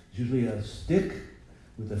 It's usually a stick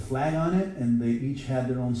with a flag on it, and they each have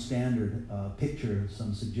their own standard picture,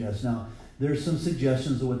 some suggest. Now, there's some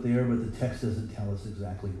suggestions of what they are, but the text doesn't tell us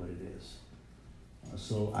exactly what it is.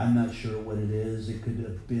 So I'm not sure what it is. It could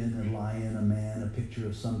have been a lion, a man, a picture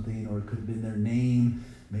of something, or it could have been their name,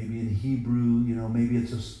 maybe in Hebrew, you know, maybe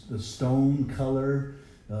it's a stone color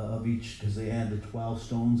of each, because they had the 12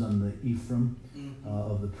 stones on the ephraim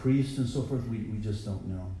of the priest and so forth. We just don't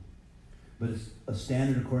know. But it's a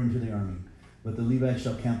standard according to the army. But the Levites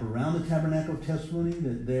shall camp around the tabernacle of testimony,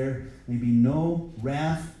 that there may be no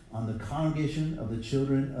wrath on the congregation of the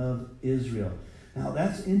children of Israel. Now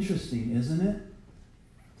that's interesting, isn't it?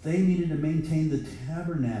 They needed to maintain the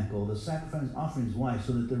tabernacle, the sacrifice offerings. Why?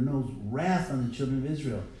 So that there no wrath on the children of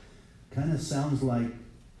Israel. kind of sounds like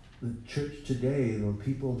the church today, or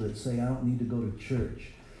people that say, I don't need to go to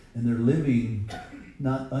church. And they're living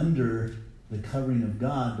not under the covering of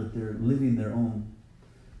God, but they're living their own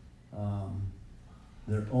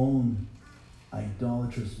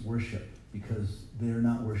idolatrous worship, because they're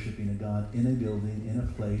not worshiping a God in a building, in a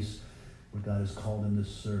place where God has called them to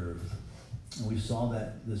serve. And we saw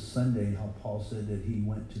that this Sunday, how Paul said that he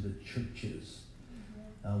went to the churches.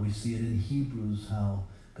 We see it in Hebrews, how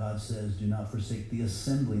God says, do not forsake the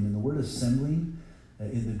assembling. And the word assembling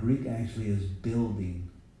in the Greek actually is building.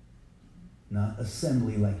 Not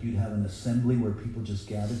assembly, like you'd have an assembly where people just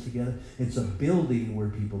gather together. It's a building where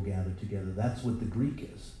people gather together. That's what the Greek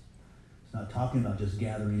is. It's not talking about just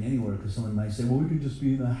gathering anywhere, because someone might say, well, we could just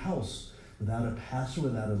be in a house without a pastor,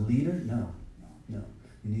 without a leader. No. You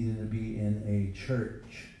needed to be in a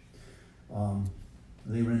church.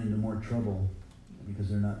 They ran into more trouble because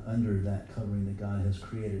they're not under that covering that God has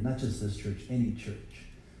created. Not just this church, any church.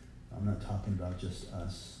 I'm not talking about just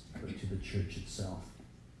us, but to the church itself.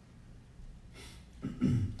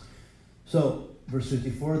 So, verse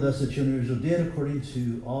 54, thus the children of Israel did according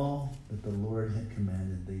to all that the Lord had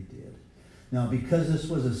commanded they did. Now, because this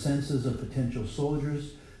was a census of potential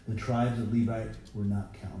soldiers, the tribes of Levi were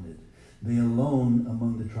not counted. They alone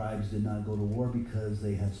among the tribes did not go to war because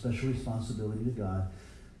they had special responsibility to God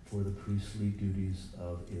for the priestly duties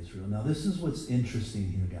of Israel. Now, this is what's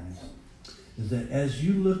interesting here, guys, is that as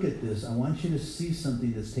you look at this, I want you to see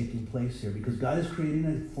something that's taking place here, because God is creating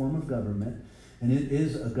a form of government, and it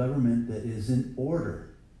is a government that is in order.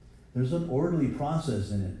 There's an orderly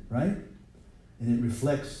process in it, right? And it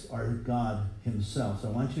reflects our God himself. So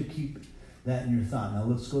I want you to keep that in your thought. Now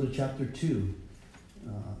let's go to chapter 2.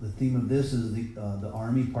 The theme of this is the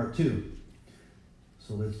army, part 2.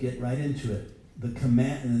 So let's get right into it. The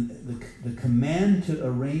command to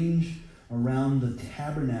arrange around the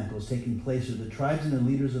tabernacle is taking place with the tribes and the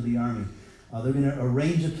leaders of the army. They're going to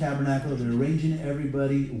arrange the tabernacle. They're arranging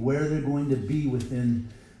everybody where they're going to be within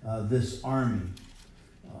this army.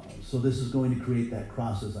 So this is going to create that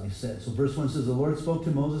cross, as I said. So verse 1 says, the Lord spoke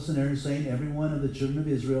to Moses and Aaron, saying, every one of the children of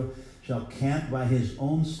Israel shall camp by his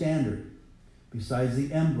own standard, besides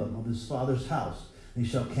the emblem of his father's house. They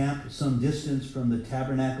shall camp some distance from the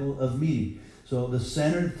tabernacle of meeting. So the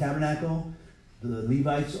center, the tabernacle, the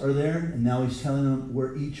Levites are there, and now he's telling them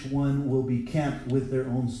where each one will be camped with their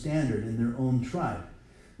own standard and their own tribe.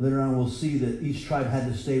 Later on we'll see that each tribe had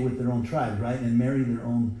to stay with their own tribe, right, and marry their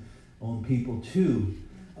own people too.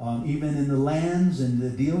 Even in the lands and the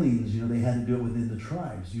dealings, they had to do it within the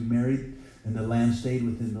tribes. You married, and the land stayed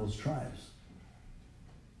within those tribes.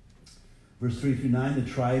 Verse 3 through 9, the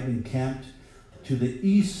tribe encamped to the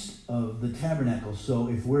east of the tabernacle. So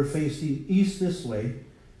if we're facing east this way,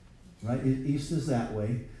 right, east is that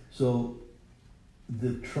way. So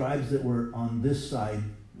the tribes that were on this side,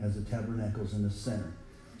 as the tabernacle's in the center.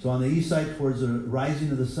 So on the east side, towards the rising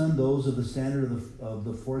of the sun, those of the standard of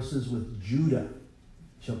the forces with Judah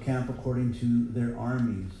shall camp according to their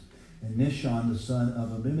armies. And Nishon, the son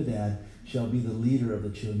of Amminadab, shall be the leader of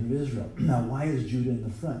the children of Israel. Now, why is Judah in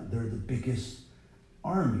the front? They're the biggest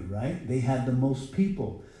army, right? They had the most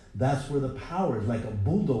people. That's where the power is, like a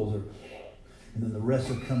bulldozer. And then the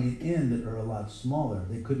rest are coming in that are a lot smaller.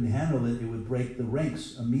 They couldn't handle it. It would break the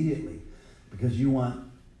ranks immediately, because you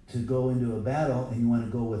want to go into a battle and you want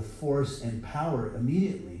to go with force and power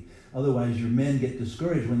immediately. Otherwise, your men get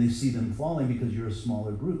discouraged when they see them falling because you're a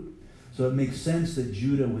smaller group. So it makes sense that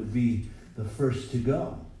Judah would be the first to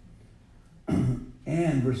go.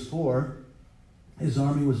 And verse 4, his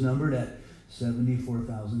army was numbered at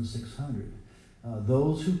 74,600.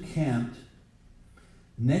 Those who camped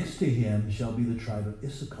next to him shall be the tribe of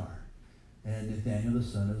Issachar. And Nathaniel the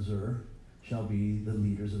son of Zur shall be the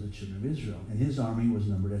leaders of the children of Israel. And his army was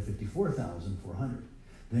numbered at 54,400.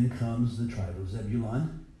 Then comes the tribe of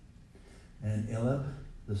Zebulun. And Elab,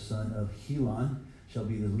 the son of Helon, shall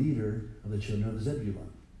be the leader of the children of Zebulun.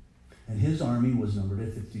 And his army was numbered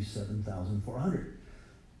at 57,400.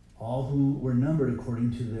 All who were numbered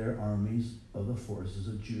according to their armies of the forces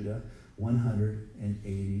of Judah,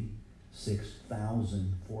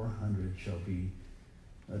 186,400 shall be.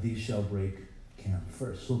 These shall break camp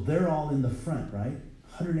first. So they're all in the front, right?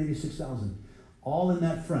 186,000. All in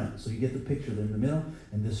that front. So you get the picture. They're in the middle,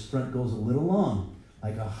 and this front goes a little long,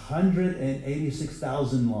 like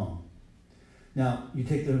 186,000 long. Now, you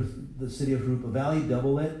take the city of Rupa Valley,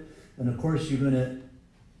 double it, and of course you're going to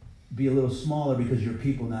be a little smaller because you're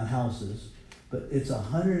people, not houses. But it's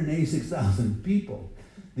 186,000 people.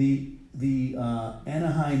 The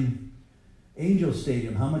Anaheim Angel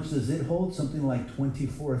Stadium, how much does it hold? Something like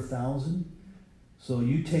 24,000. So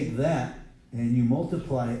you take that and you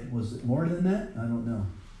multiply it. Was it more than that? I don't know.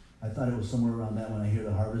 I thought it was somewhere around that. When I hear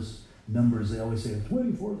the harvest numbers, they always say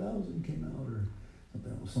 24,000 came out or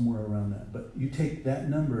something, somewhere around that. But you take that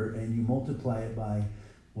number and you multiply it by,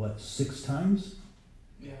 what, 6 times?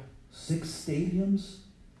 Yeah. 6 stadiums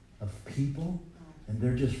of people, and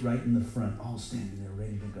they're just right in the front, all standing there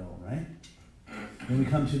ready to go, right? Then we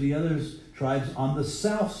come to the other tribes on the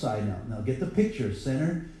south side now. Now get the picture,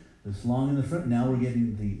 center, this long in the front. Now we're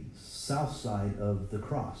getting the south side of the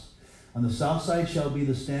cross. On the south side shall be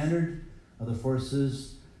the standard of the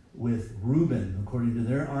forces with Ruben, according to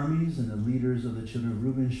their armies, and the leaders of the children of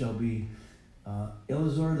Ruben shall be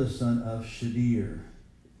Eleazar, the son of Shadir.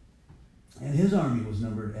 And his army was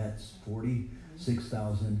numbered at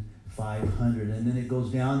 46,500. And then it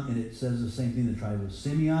goes down and it says the same thing, the tribe of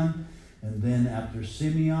Simeon. And then after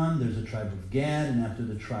Simeon, there's a tribe of Gad. And after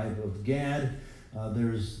the tribe of Gad,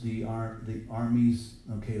 there's the armies.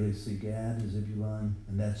 Okay, let's see, Gad, Zebulun,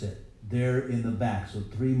 and that's it. They're in the back. So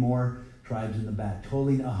 3 more tribes in the back,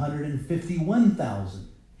 totaling 151,000.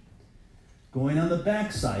 Going on the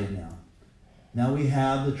back side now. Now we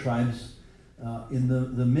have the tribes in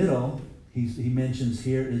the middle. He mentions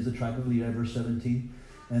here is the tribe of Levi, verse 17.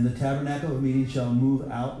 And the tabernacle of meeting shall move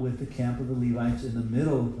out with the camp of the Levites in the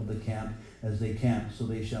middle of the camp as they camp. So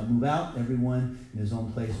they shall move out, everyone in his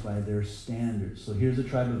own place by their standards. So here's the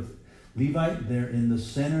tribe of Levi. They're in the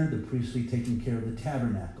center, the priestly taking care of the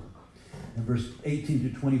tabernacle. In verse 18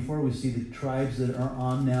 to 24, we see the tribes that are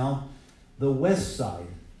on now the west side.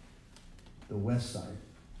 The west side.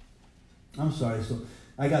 I'm sorry, so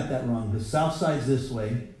I got that wrong. The south side's this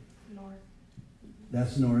way. North.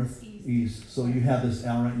 That's north, east. So you have this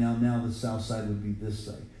L right now. Now the south side would be this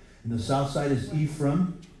side. And the south side is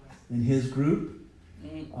Ephraim and his group.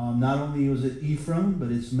 Not only was it Ephraim,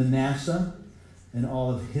 but it's Manasseh and all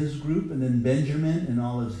of his group, and then Benjamin and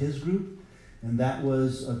all of his group. And that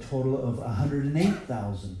was a total of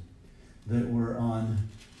 108,000 that were on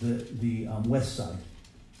the west side.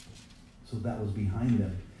 So that was behind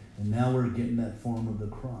them. And now we're getting that form of the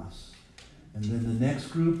cross. And then the next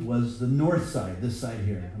group was the north side, this side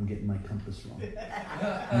here. I'm getting my compass wrong.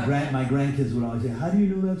 My grandkids would always say, how do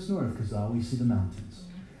you know that's north? Because I always see the mountains.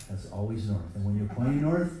 That's always north. And when you're pointing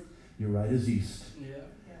north, your right is east. Yeah.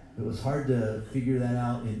 It was hard to figure that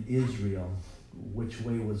out in Israel, which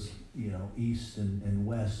way was, east and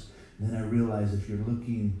west. And then I realized if you're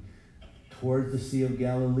looking towards the Sea of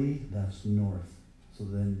Galilee, that's north. So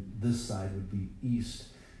then this side would be east,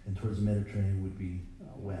 and towards the Mediterranean would be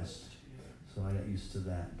west. So I got used to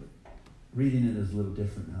that. But reading it is a little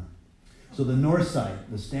different now. So the north side,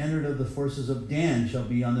 the standard of the forces of Dan shall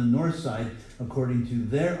be on the north side according to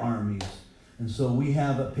their armies. And so we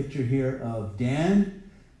have a picture here of Dan,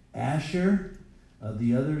 Asher,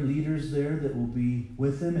 the other leaders there that will be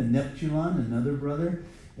with him, and Neptulon, another brother.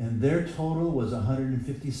 And their total was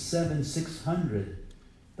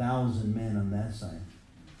 600,000 men on that side.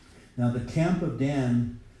 Now the camp of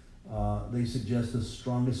Dan, they suggest the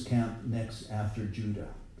strongest camp next after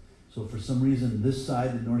Judah. So for some reason, this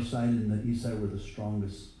side, the north side, and the east side were the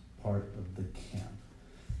strongest part of the camp.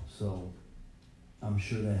 So I'm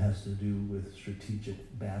sure that has to do with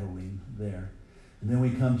strategic battling there. And then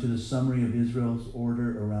we come to the summary of Israel's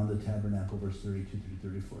order around the tabernacle, verse 32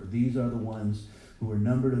 through 34. These are the ones who were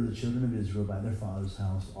numbered of the children of Israel by their father's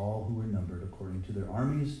house, all who were numbered according to their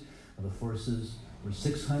armies of the forces were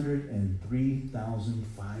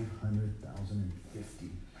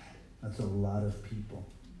 603,500,050. That's a lot of people.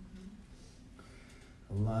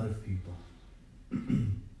 A lot of people.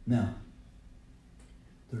 Now,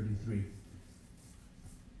 33.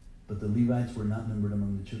 But the Levites were not numbered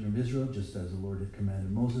among the children of Israel, just as the Lord had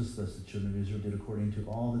commanded Moses. Thus the children of Israel did according to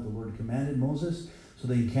all that the Lord commanded Moses. So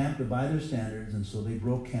they encamped by their standards, and so they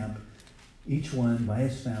broke camp, each one by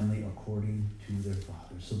his family according to their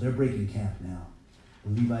fathers. So they're breaking camp now.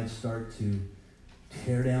 The Levites start to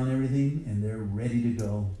tear down everything, and they're ready to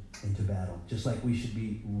go into battle. Just like we should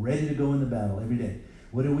be ready to go into battle every day.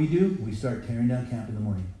 What do? We start tearing down camp in the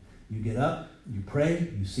morning. You get up, you pray,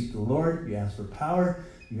 you seek the Lord, you ask for power,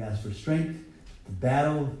 you ask for strength, the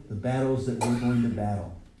battles that we're going to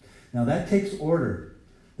battle. Now that takes order.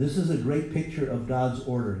 This is a great picture of God's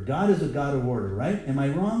order. God is a God of order, right? Am I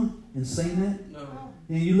wrong in saying that? No.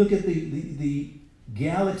 And you look at the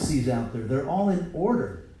galaxies out there, they're all in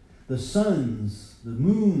order. The suns, the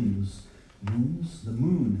moons, the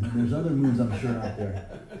moon, and there's other moons I'm sure out there.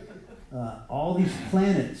 All these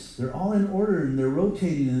planets, they're all in order, and they're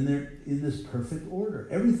rotating, and they're in this perfect order.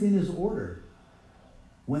 Everything is order.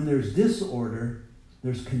 When there's disorder,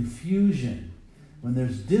 there's confusion. When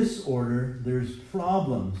there's disorder, there's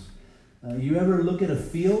problems. You ever look at a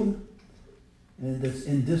field and that's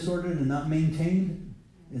in disorder and not maintained,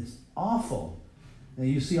 it's awful. And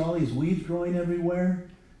you see all these weeds growing everywhere,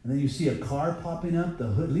 and then you see a car popping up, the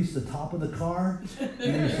hood, at least the top of the car, and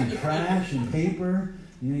then you see trash and paper,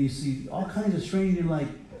 you see all kinds of strange, you're like,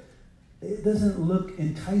 it doesn't look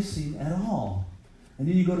enticing at all. And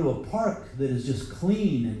then you go to a park that is just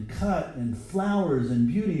clean and cut and flowers and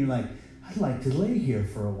beauty, and you're like, I'd like to lay here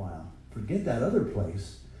for a while. Forget that other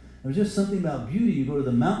place. There's just something about beauty. You go to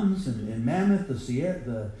the mountains in Mammoth, the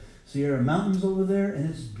Sierra Mountains over there, and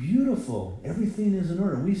it's beautiful. Everything is in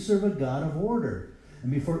order. We serve a God of order.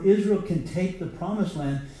 And before Israel can take the promised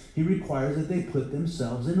land, he requires that they put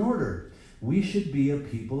themselves in order. We should be a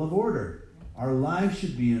people of order. Our lives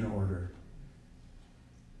should be in order.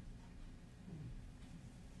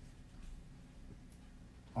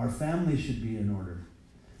 Our family should be in order.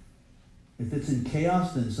 If it's in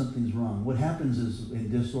chaos, then something's wrong. What happens is in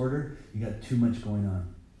disorder, you got too much going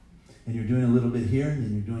on. And you're doing a little bit here, and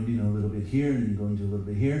then you're doing a little bit here, and then you're going to a little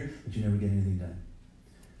bit here, but you never get anything done.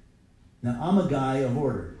 Now, I'm a guy of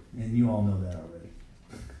order, and you all know that already.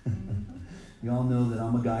 You all know that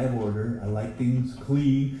I'm a guy of order. I like things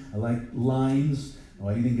clean. I like lines. Oh,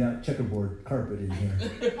 I even got checkerboard carpet in here.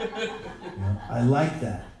 I like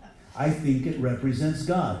that. I think it represents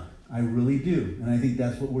God. I really do. And I think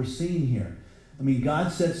that's what we're seeing here. I mean,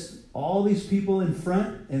 God sets all these people in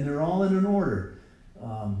front, and they're all in an order.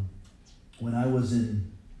 When I was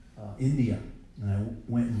in India, and I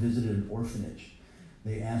went and visited an orphanage,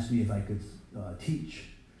 they asked me if I could teach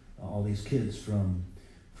all these kids from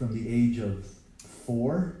the age of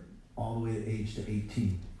 4 all the way to age to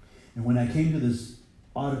 18. And when I came to this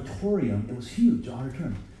auditorium, it was huge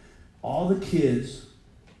auditorium. All the kids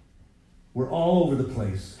were all over the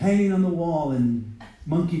place, hanging on the wall in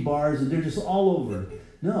monkey bars, and they're just all over.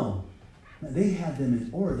 No, they had them in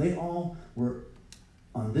order. They all were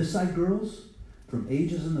on this side, girls, from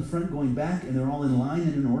ages in the front going back, and they're all in line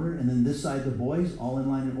and in order. And then this side, the boys, all in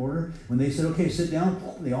line and order. When they said, okay, sit down,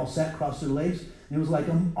 they all sat across their legs. And it was like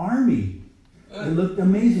an army. It looked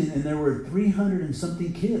amazing. And there were 300 and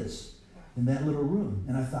something kids in that little room.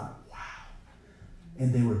 And I thought, wow.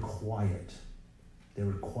 And they were quiet. They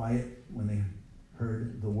were quiet when they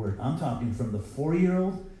heard the word. I'm talking from the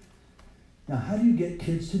 4-year-old. Now, how do you get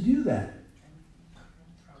kids to do that?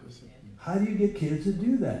 How do you get kids to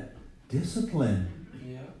do that? Discipline.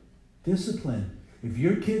 Yeah. Discipline. If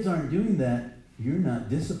your kids aren't doing that, you're not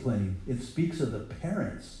disciplining. It speaks of the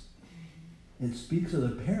parents. It speaks of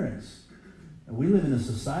the parents. We live in a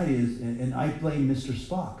society, and I blame Mr.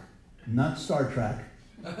 Spock, not Star Trek.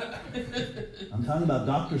 I'm talking about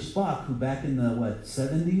Dr. Spock, who back in the,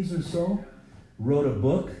 70s or so, wrote a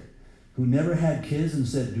book, who never had kids and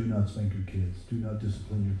said, do not spank your kids. Do not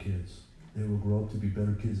discipline your kids. They will grow up to be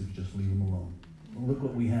better kids if you just leave them alone. Well, look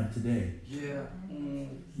what we have today. Yeah.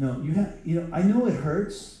 No, I know it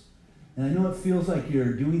hurts, and I know it feels like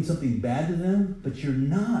you're doing something bad to them, but you're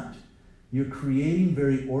not. You're creating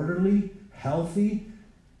very orderly, healthy,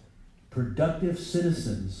 productive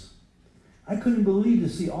citizens. I couldn't believe to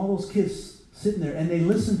see all those kids sitting there, and they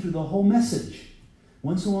listen to the whole message.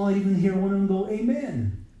 Once in a while, I even hear one of them go,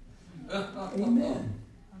 amen. Amen.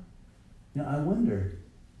 I wonder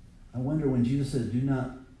when Jesus said, do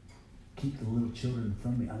not keep the little children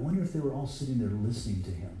from me. I wonder if they were all sitting there listening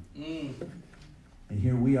to him. And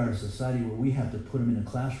here we are, a society where we have to put them in a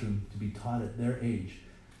classroom to be taught at their age,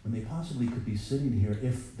 when they possibly could be sitting here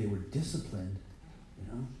if they were disciplined.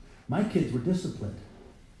 My kids were disciplined.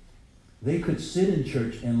 They could sit in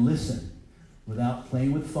church and listen without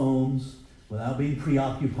playing with phones, without being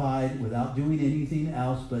preoccupied, without doing anything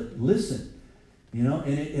else but listen.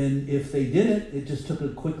 And if they didn't, it just took a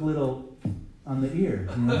quick little on the ear,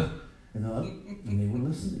 and they would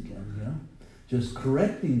listen again, just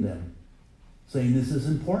correcting them, saying this is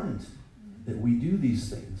important, that we do these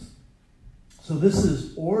things. So this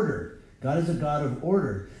is order. God is a God of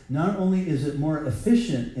order. Not only is it more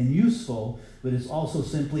efficient and useful, but it's also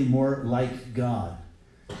simply more like God.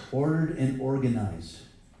 Ordered and organized.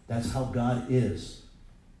 That's how God is.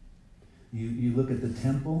 You look at the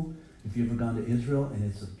temple, if you've ever gone to Israel, and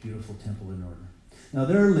it's a beautiful temple in order. Now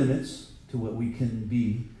there are limits to what we can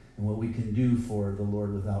be and what we can do for the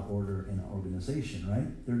Lord without order and organization,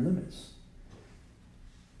 right? There are limits.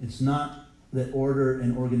 It's not that order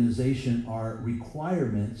and organization are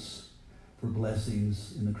requirements for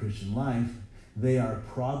blessings in the Christian life. They are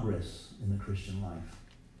progress in the Christian life,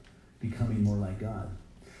 becoming more like God.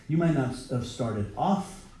 You might not have started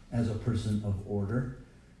off as a person of order,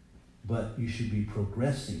 but you should be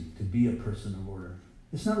progressing to be a person of order.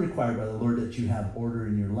 It's not required by the Lord that you have order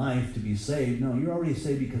in your life to be saved. No, you're already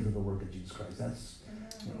saved because of the work of Jesus Christ.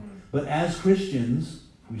 But as Christians,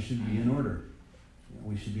 we should be in order.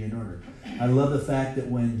 We should be in order. I love the fact that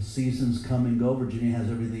when seasons come and go, Virginia has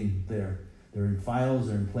everything there. They're in files,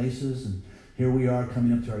 they're in places, and here we are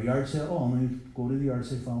coming up to our yard sale. Oh, let me go to the yard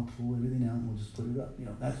sale file, pull everything out, and we'll just put it up.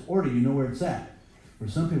 That's order. You know where it's at. For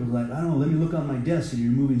some people, it's like, I don't know, let me look on my desk, and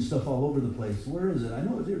you're moving stuff all over the place. Where is it? I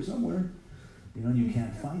know it's here somewhere. And you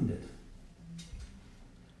can't find it.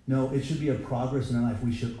 No, it should be a progress in our life.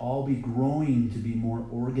 We should all be growing to be more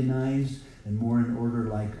organized and more in order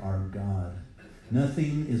like our God.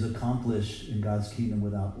 Nothing is accomplished in God's kingdom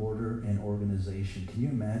without order and organization. Can you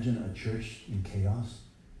imagine a church in chaos?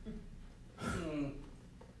 It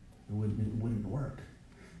wouldn't work.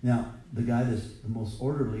 Now, the guy that's the most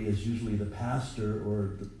orderly is usually the pastor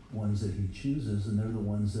or the ones that he chooses, and they're the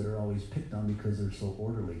ones that are always picked on because they're so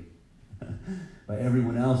orderly. By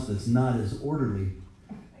everyone else that's not as orderly,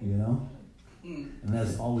 And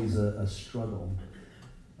that's always a struggle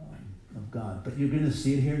of God. But you're going to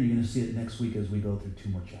see it here, and you're going to see it next week as we go through 2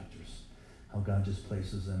 more chapters, how God just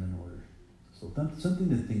places them in order. So something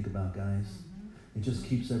to think about, guys. It just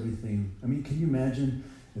keeps everything. I mean, can you imagine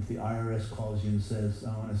if the IRS calls you and says,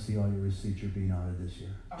 I want to see all your receipts you're being audited this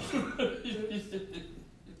year?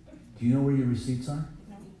 Do you know where your receipts are?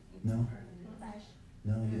 No?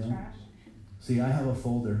 No, you don't? See, I have a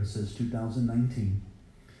folder that says 2019,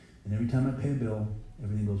 and every time I pay a bill,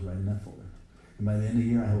 everything goes right in that folder. And by the end of the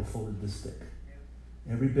year, I have a folder this thick.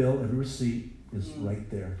 Every bill, every receipt is right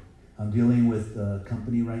there. I'm dealing with a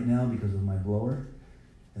company right now because of my blower.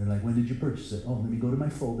 And they're like, when did you purchase it? Oh, let me go to my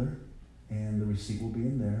folder, and the receipt will be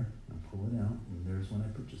in there. I'll pull it out, and there's when I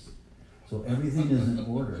purchased it. So everything is in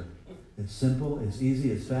order. It's simple, it's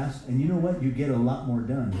easy, it's fast. And you know what? You get a lot more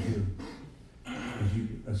done, too.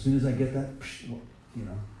 As soon as I get that,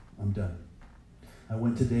 I'm done. I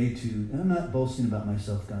went today and I'm not boasting about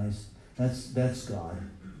myself, guys. That's God.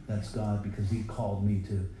 That's God, because he called me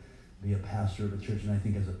to be a pastor of a church, and I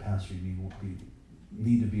think as a pastor you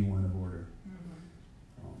need to be one of order.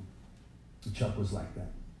 Chuck was like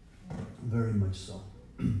that, very much so.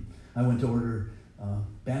 I went to order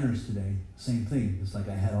banners today, same thing. It's like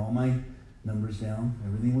I had all my numbers down,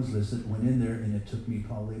 everything was listed, went in there, and it took me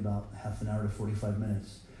probably about half an hour to 45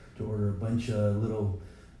 minutes to order a bunch of little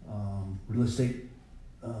real estate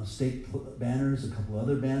state banners, a couple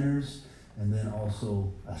other banners, and then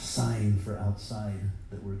also a sign for outside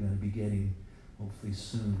that we're going to be getting hopefully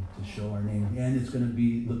soon to show our name. And it's going to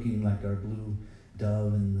be looking like our blue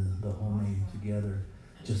dove and the whole name together.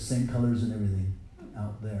 Just same colors and everything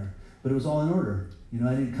out there. But it was all in order.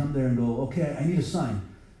 I didn't come there and go, okay, I need a sign.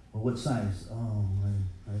 Well, what size? Oh,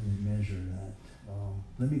 I didn't measure that.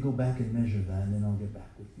 Let me go back and measure that, and then I'll get back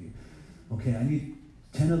with you. Okay, I need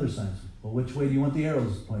 10 other signs. Well, which way do you want the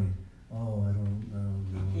arrows pointing? Oh, I don't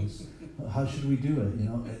know. How should we do it?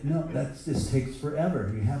 No, this takes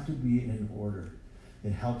forever. You have to be in order.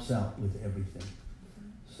 It helps out with everything.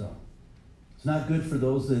 So, it's not good for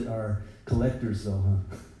those that are collectors, though,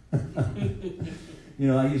 huh?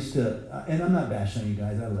 I used to, and I'm not bashing on you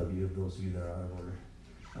guys. I love you, those of you that are out of order.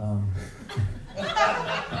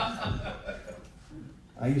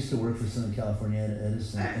 I used to work for Southern California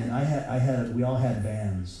Edison, and we all had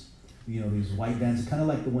vans, these white vans, kind of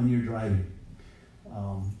like the one you're driving.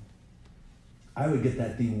 I would get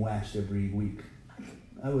that thing waxed every week.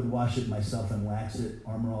 I would wash it myself and wax it,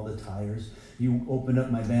 armor all the tires. You opened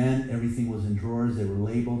up my van, everything was in drawers, they were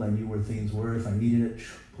labeled, I knew where things were. If I needed it,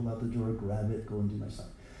 pull out the drawer, grab it, go and do my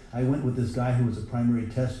stuff. I went with this guy who was a primary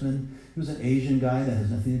testman. He was an Asian guy that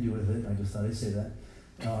has nothing to do with it. I just thought I'd say that.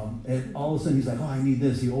 And all of a sudden he's like, oh, I need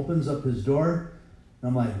this. He opens up his door, and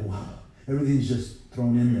I'm like, wow, everything's just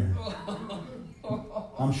thrown in there.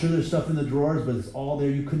 I'm sure there's stuff in the drawers, but it's all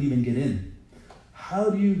there. You couldn't even get in. How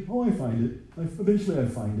do you, I find it. Eventually I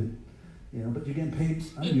find it. But you're getting paid.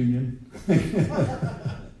 I'm union.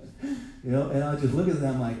 And I just look at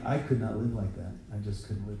them like, I could not live like that. I just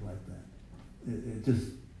couldn't live like that.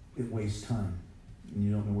 It wastes time, and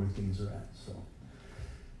you don't know where things are at. So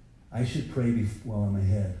I should pray while I'm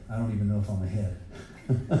ahead. I don't even know if I'm ahead.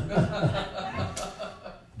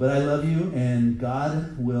 But I love you, and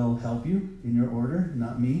God will help you in your order,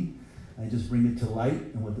 not me. I just bring it to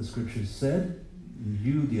light and what the scriptures said.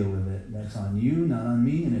 You deal with it. That's on you, not on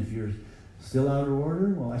me. And if you're still out of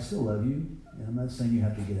order, well, I still love you. And I'm not saying you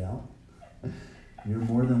have to get out. You're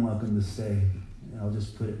more than welcome to stay. I'll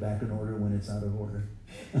just put it back in order when it's out of order.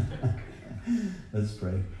 Let's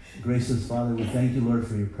pray. Gracious Father, we thank you, Lord,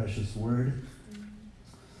 for your precious word.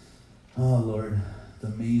 Oh, Lord, it's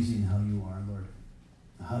amazing how you are, Lord.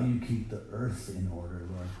 How you keep the earth in order,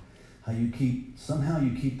 Lord. How you keep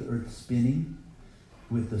the earth spinning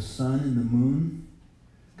with the sun and the moon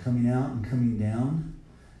coming out and coming down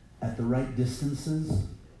at the right distances,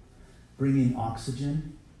 bringing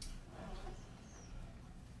oxygen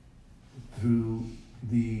through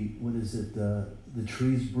the, the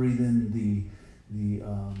trees breathe in the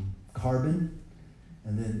carbon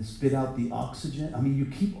and then spit out the oxygen. I mean, you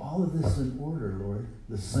keep all of this in order, Lord.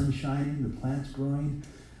 The sun shining, the plants growing.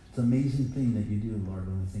 It's an amazing thing that you do, Lord,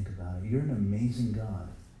 when we think about it. You're an amazing God.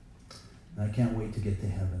 And I can't wait to get to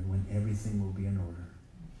heaven when everything will be in order.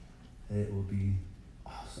 It will be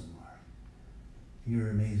awesome, Lord. You're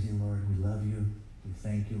amazing, Lord. We love you. We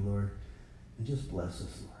thank you, Lord. And just bless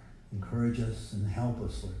us, Lord. Encourage us and help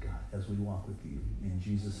us, Lord God, as we walk with you. In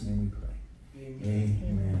Jesus' name we pray. Amen.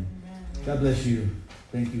 Amen. God bless you.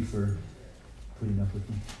 Thank you for putting up with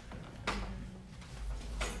me.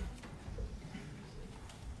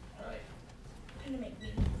 Gonna make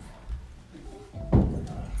me.